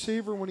wide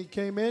receiver when he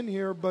came in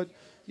here. But,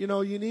 you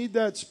need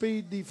that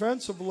speed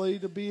defensively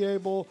to be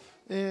able,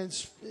 and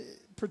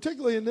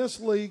particularly in this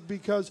league,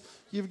 because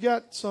you've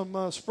got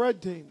some spread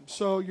teams.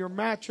 So your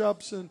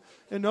matchups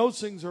and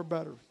those things are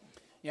better.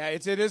 Yeah,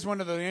 it is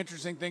one of the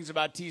interesting things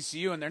about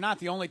TCU, and they're not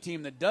the only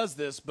team that does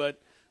this, but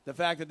the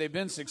fact that they've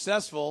been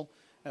successful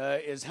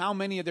is how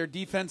many of their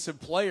defensive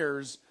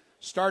players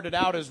started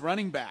out as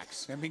running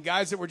backs. I mean,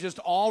 guys that were just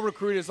all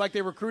recruited. It's like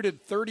they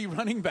recruited 30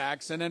 running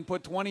backs and then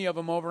put 20 of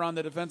them over on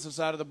the defensive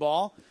side of the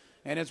ball,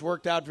 and it's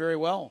worked out very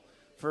well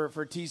for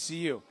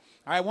TCU.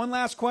 All right, one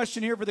last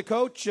question here for the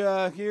coach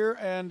here,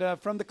 and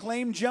from the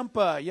Claim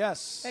Jumper.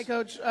 Yes. Hey,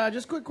 Coach,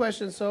 just a quick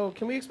question. So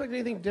can we expect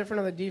anything different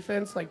on the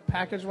defense, like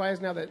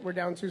package-wise, now that we're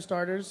down 2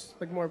 starters,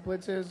 like more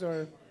blitzes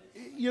or?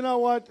 You know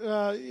what?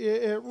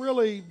 It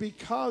really,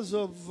 because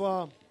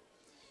of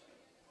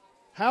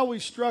how we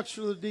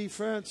structure the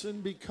defense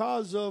and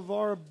because of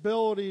our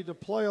ability to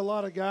play a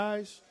lot of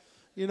guys,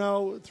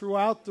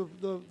 throughout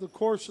the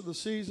course of the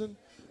season,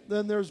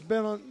 then there's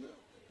been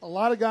a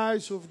lot of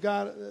guys who have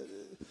got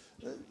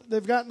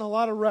they've gotten a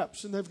lot of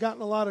reps and they've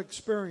gotten a lot of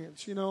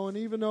experience, and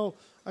even though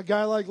a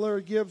guy like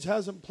Larry Gibbs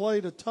hasn't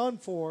played a ton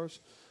for us,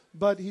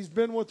 but he's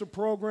been with the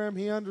program,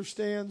 he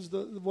understands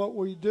what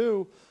we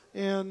do,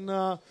 and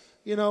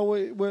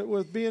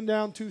with being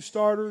down 2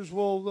 starters,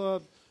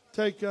 we'll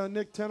take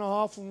Nick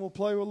Tenahoff and we'll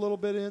play with a little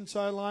bit of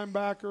inside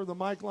linebacker, the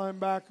Mike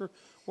linebacker,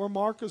 where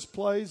Marcus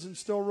plays, and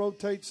still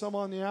rotate some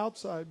on the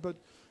outside. But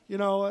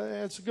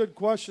it's a good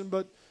question,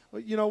 but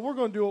we're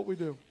going to do what we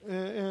do,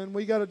 and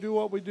we got to do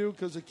what we do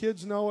because the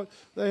kids know it.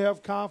 They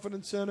have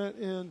confidence in it,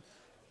 and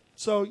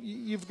so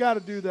you've got to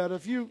do that.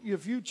 If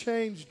you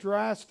change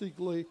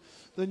drastically,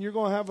 then you're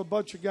going to have a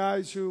bunch of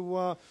guys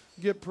who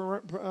get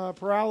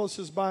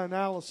paralysis by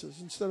analysis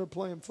instead of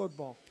playing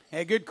football.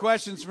 Hey, good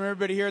questions from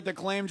everybody here at the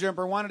Claim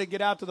Jumper. Wanted to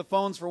get out to the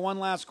phones for one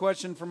last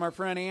question from our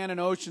friend Ann in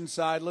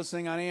Oceanside,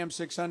 listening on AM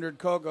 600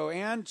 Coco.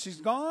 Ann, she's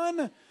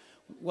gone?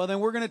 Well, then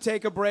we're going to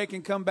take a break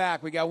and come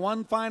back. We got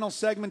one final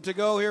segment to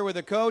go here with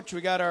the coach.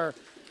 We got our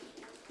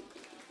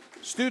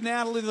Student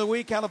Athlete of the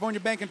Week,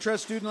 California Bank and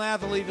Trust Student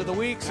Athlete of the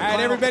Week. All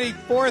right, everybody,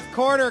 4th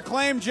quarter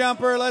Claim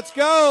Jumper. Let's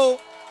go.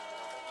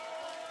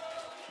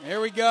 Here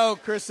we go.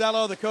 Chris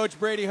Ello, the coach,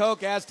 Brady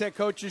Hoke, Aztec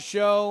Coaches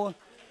Show.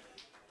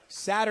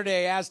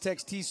 Saturday,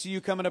 Aztecs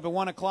TCU coming up at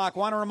 1 o'clock.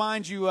 Want to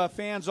remind you,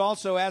 fans,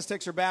 also,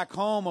 Aztecs are back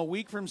home a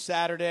week from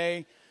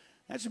Saturday.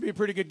 That should be a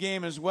pretty good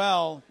game as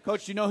well.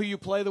 Coach, do you know who you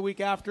play the week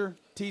after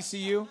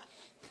TCU?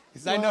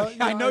 Because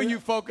I know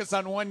you focus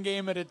on one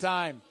game at a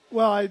time.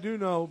 Well, I do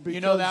know because you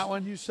know that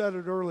one? You said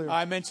it earlier.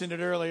 I mentioned it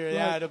earlier. Right.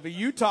 Yeah, it'll be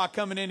Utah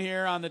coming in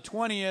here on the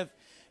 20th,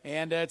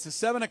 and it's a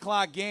 7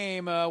 o'clock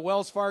game.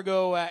 Wells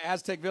Fargo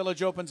Aztec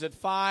Village opens at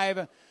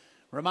 5.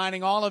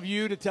 Reminding all of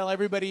you to tell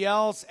everybody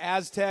else,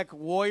 Aztec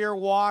Warrior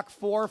Walk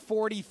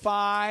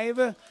 445.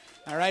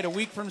 All right, a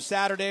week from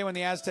Saturday when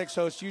the Aztecs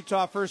host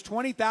Utah. First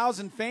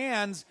 20,000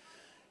 fans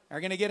are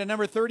going to get a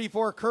number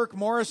 34 Kirk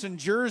Morrison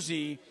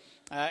jersey.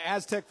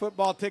 Aztec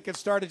football tickets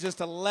start at just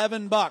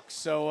 $11.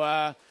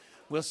 So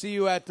we'll see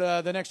you at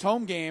the next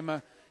home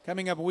game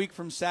coming up a week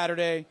from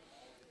Saturday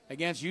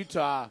against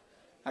Utah.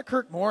 That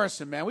Kirk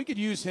Morrison, man, we could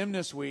use him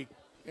this week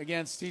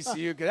against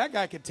TCU because that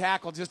guy could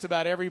tackle just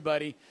about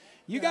everybody.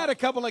 You got a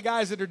couple of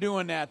guys that are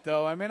doing that,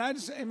 though. I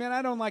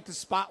don't like to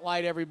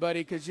spotlight everybody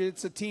because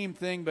it's a team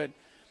thing, but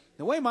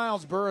the way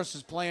Miles Burris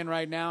is playing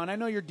right now, and I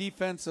know your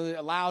defense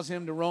allows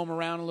him to roam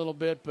around a little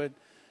bit, but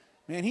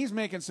Man, he's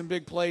making some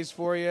big plays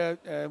for you.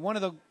 One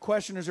of the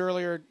questioners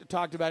earlier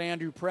talked about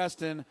Andrew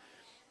Preston,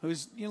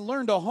 who's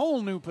learned a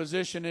whole new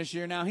position this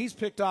year. Now he's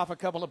picked off a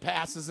couple of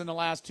passes in the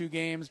last 2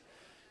 games.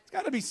 It's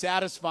got to be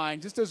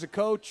satisfying just as a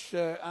coach,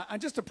 on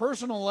just a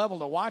personal level,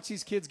 to watch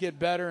these kids get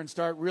better and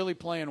start really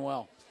playing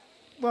well.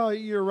 Well,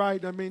 you're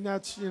right. I mean,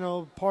 that's,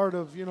 part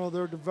of,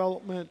 their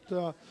development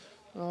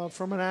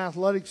from an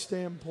athletic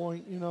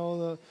standpoint,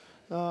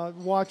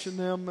 watching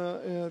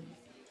them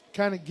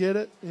kind of get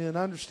it and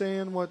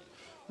understand what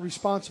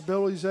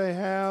responsibilities they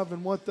have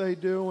and what they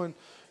do. And,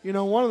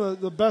 one of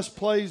the best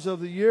plays of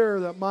the year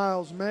that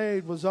Miles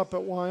made was up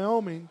at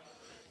Wyoming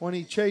when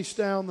he chased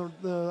down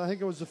I think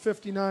it was the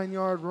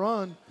 59-yard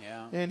run.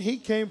 Yeah. And he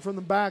came from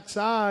the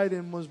backside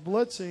and was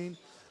blitzing.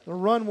 The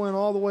run went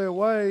all the way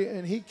away,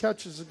 and he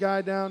catches the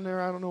guy down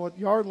there. I don't know what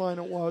yard line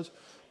it was,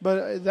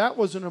 but that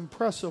was an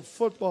impressive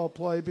football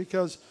play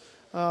because,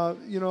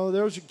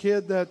 there's a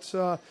kid that's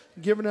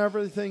given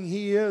everything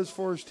he is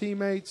for his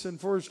teammates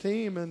and for his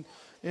team, and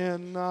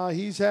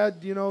he's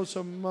had,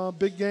 some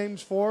big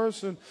games for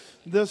us, and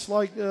this,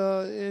 like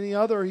any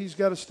other, he's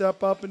got to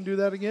step up and do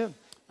that again.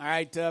 All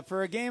right,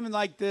 for a game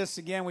like this,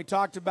 again, we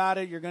talked about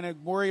it. You're going to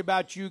worry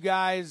about you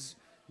guys.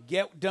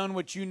 Get done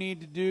what you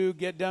need to do.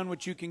 Get done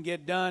what you can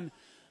get done.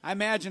 I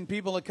imagine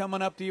people are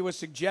coming up to you with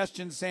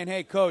suggestions saying,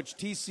 hey, Coach,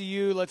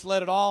 TCU, let's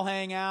let it all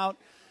hang out.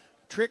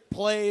 Trick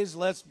plays,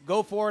 let's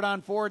go for it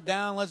on 4th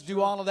down. Let's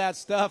do all of that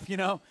stuff,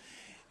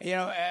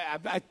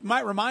 I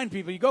might remind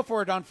people, you go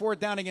for it on 4th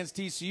down against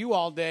TCU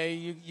all day,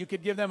 you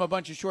could give them a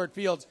bunch of short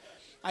fields.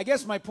 I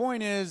guess my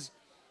point is,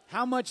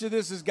 how much of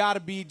this has got to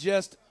be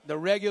just the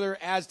regular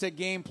Aztec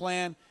game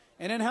plan,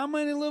 and then how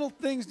many little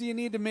things do you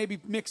need to maybe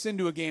mix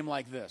into a game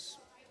like this?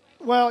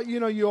 Well,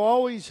 you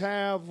always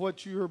have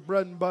what your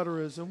bread and butter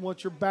is and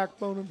what your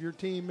backbone of your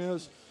team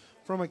is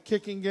from a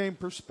kicking game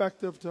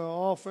perspective to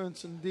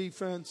offense and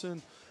defense.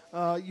 And,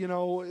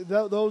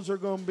 those are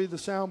going to be the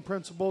sound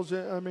principles.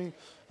 I mean,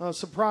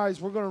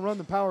 surprise, we're going to run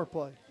the power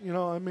play.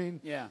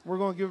 Yeah. We're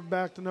going to give it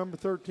back to number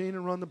 13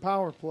 and run the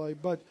power play.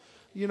 But,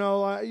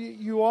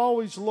 you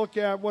always look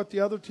at what the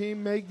other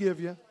team may give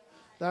you.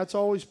 That's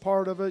always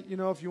part of it,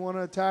 if you want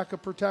to attack a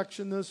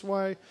protection this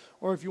way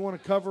or if you want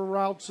to cover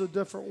routes a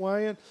different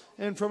way.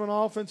 And from an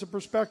offensive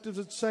perspective,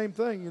 it's the same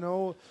thing.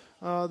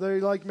 They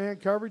like man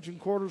coverage and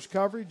quarters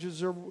coverage.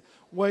 Is there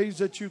ways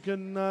that you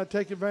can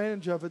take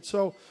advantage of it?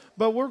 So,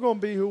 but we're going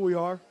to be who we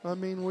are. I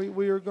mean,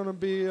 we are going to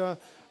be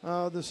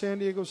the San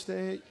Diego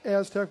State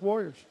Aztec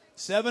Warriors.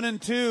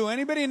 7-2.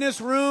 Anybody in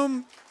this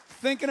room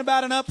thinking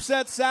about an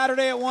upset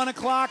Saturday at 1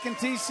 o'clock in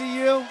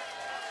TCU?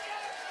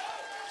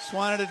 Just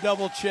wanted to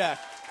double check.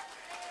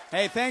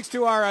 Hey, thanks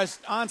to our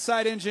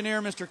on-site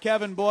engineer, Mr.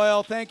 Kevin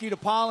Boyle. Thank you to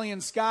Polly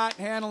and Scott,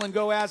 handle and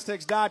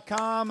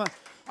GoAztecs.com.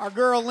 Our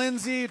girl,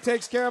 Lindsay, who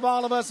takes care of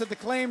all of us at the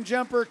Claim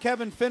Jumper.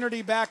 Kevin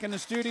Finnerty back in the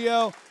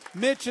studio.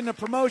 Mitch and the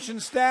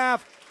promotion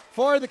staff.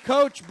 For the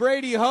coach,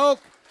 Brady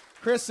Hoke,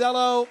 Chris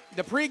Ello.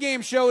 The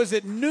pregame show is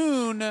at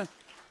noon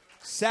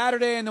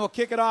Saturday, and we'll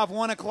kick it off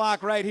 1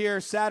 o'clock right here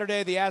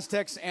Saturday, the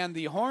Aztecs and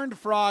the Horned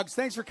Frogs.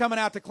 Thanks for coming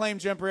out to Claim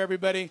Jumper,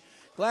 everybody.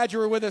 Glad you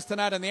were with us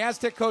tonight on the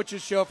Aztec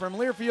Coaches Show from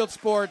Learfield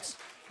Sports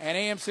and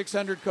AM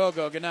 600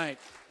 Kogo. Good night.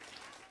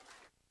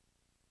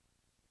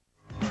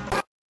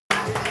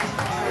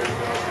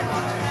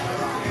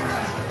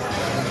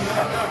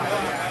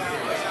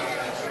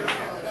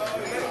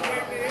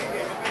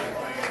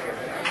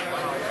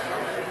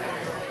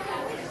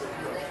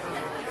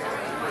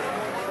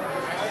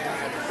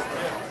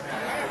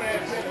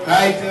 All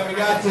right, we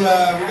got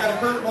a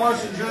Kurt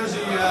Morrison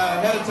jersey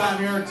ahead of time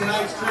here.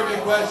 Tonight's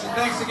trivia question.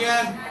 Thanks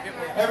again,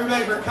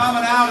 everybody, for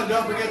coming out, and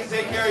don't forget to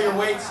take care of your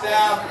wait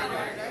staff.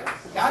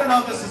 I don't know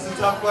if this is a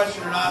tough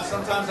question or not.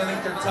 Sometimes I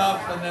think they're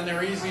tough and then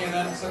they're easy, and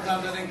then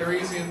sometimes I think they're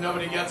easy and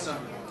nobody gets them.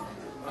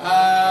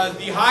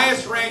 The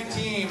highest ranked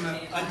team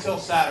until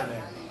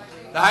Saturday.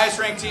 The highest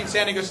ranked team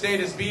San Diego State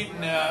has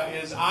beaten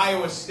is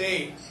Iowa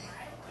State.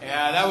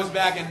 Yeah, that was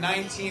back in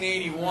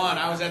 1981.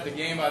 I was at the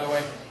game, by the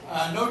way.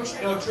 No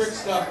trick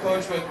stuff,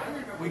 Coach, but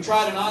we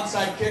tried an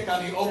onside kick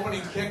on the opening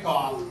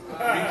kickoff,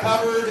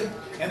 recovered,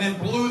 and then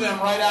blew them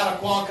right out of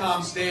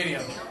Qualcomm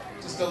Stadium.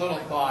 Just a little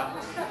thought.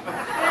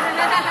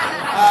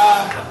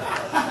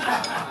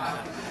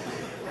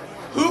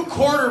 Who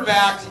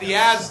quarterbacked the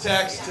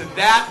Aztecs to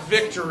that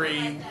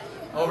victory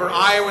over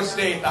Iowa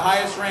State, the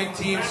highest-ranked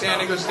team San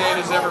Diego State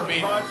has ever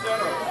beaten?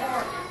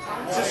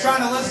 Just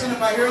trying to listen.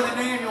 If I hear the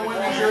name, you'll win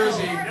the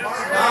jersey.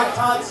 Not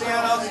Todd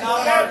Santos,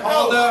 not Mark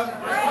Halda.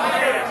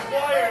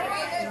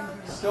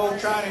 Still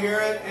trying to hear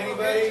it.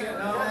 Anybody?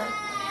 No?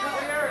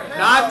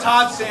 Not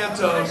Todd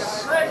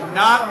Santos.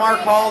 Not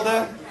Mark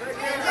Halda.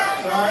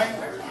 Sorry.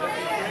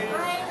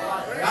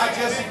 Not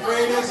Jesse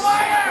Freitas.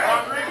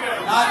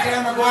 Not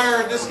Dan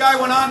McGuire. This guy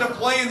went on to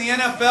play in the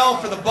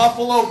NFL for the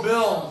Buffalo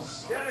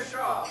Bills.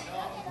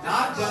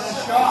 Not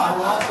Dennis Shaw,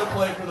 who also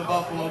played for the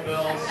Buffalo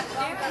Bills.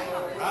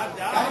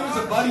 That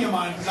was a buddy of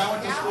mine because I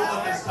went to school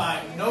at this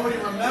time. Nobody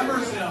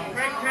remembers him.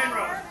 Craig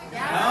Penrose.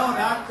 No,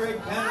 not Craig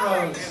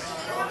Penrose.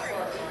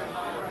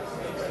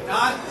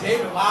 Not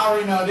David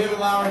Lowry, no. David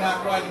Lowry not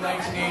quite in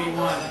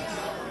 1981.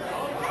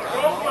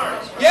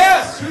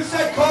 Yes, who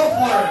said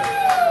Kofler?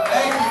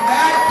 Thank you,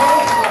 Matt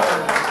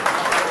Kofler.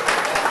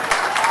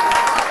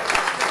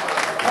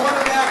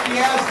 Quarterback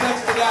the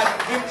Aztecs to that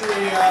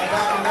victory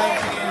back in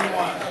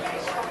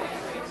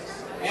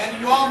 1981. And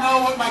you all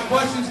know what my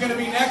question is going to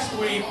be next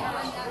week.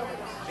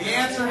 The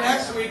answer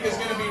next week is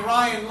going to be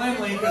Ryan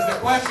Lindley, because the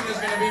question is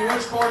going to be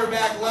which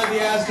quarterback led the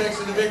Aztecs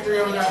to the victory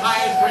over their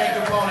highest ranked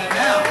opponent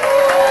now.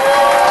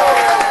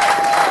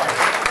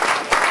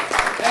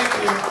 Thank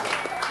you.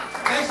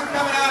 Thanks for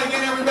coming out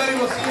again, everybody.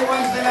 We'll see you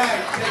Wednesday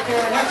night. Take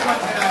care. Next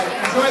Wednesday night.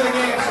 Enjoy the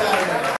game Saturday.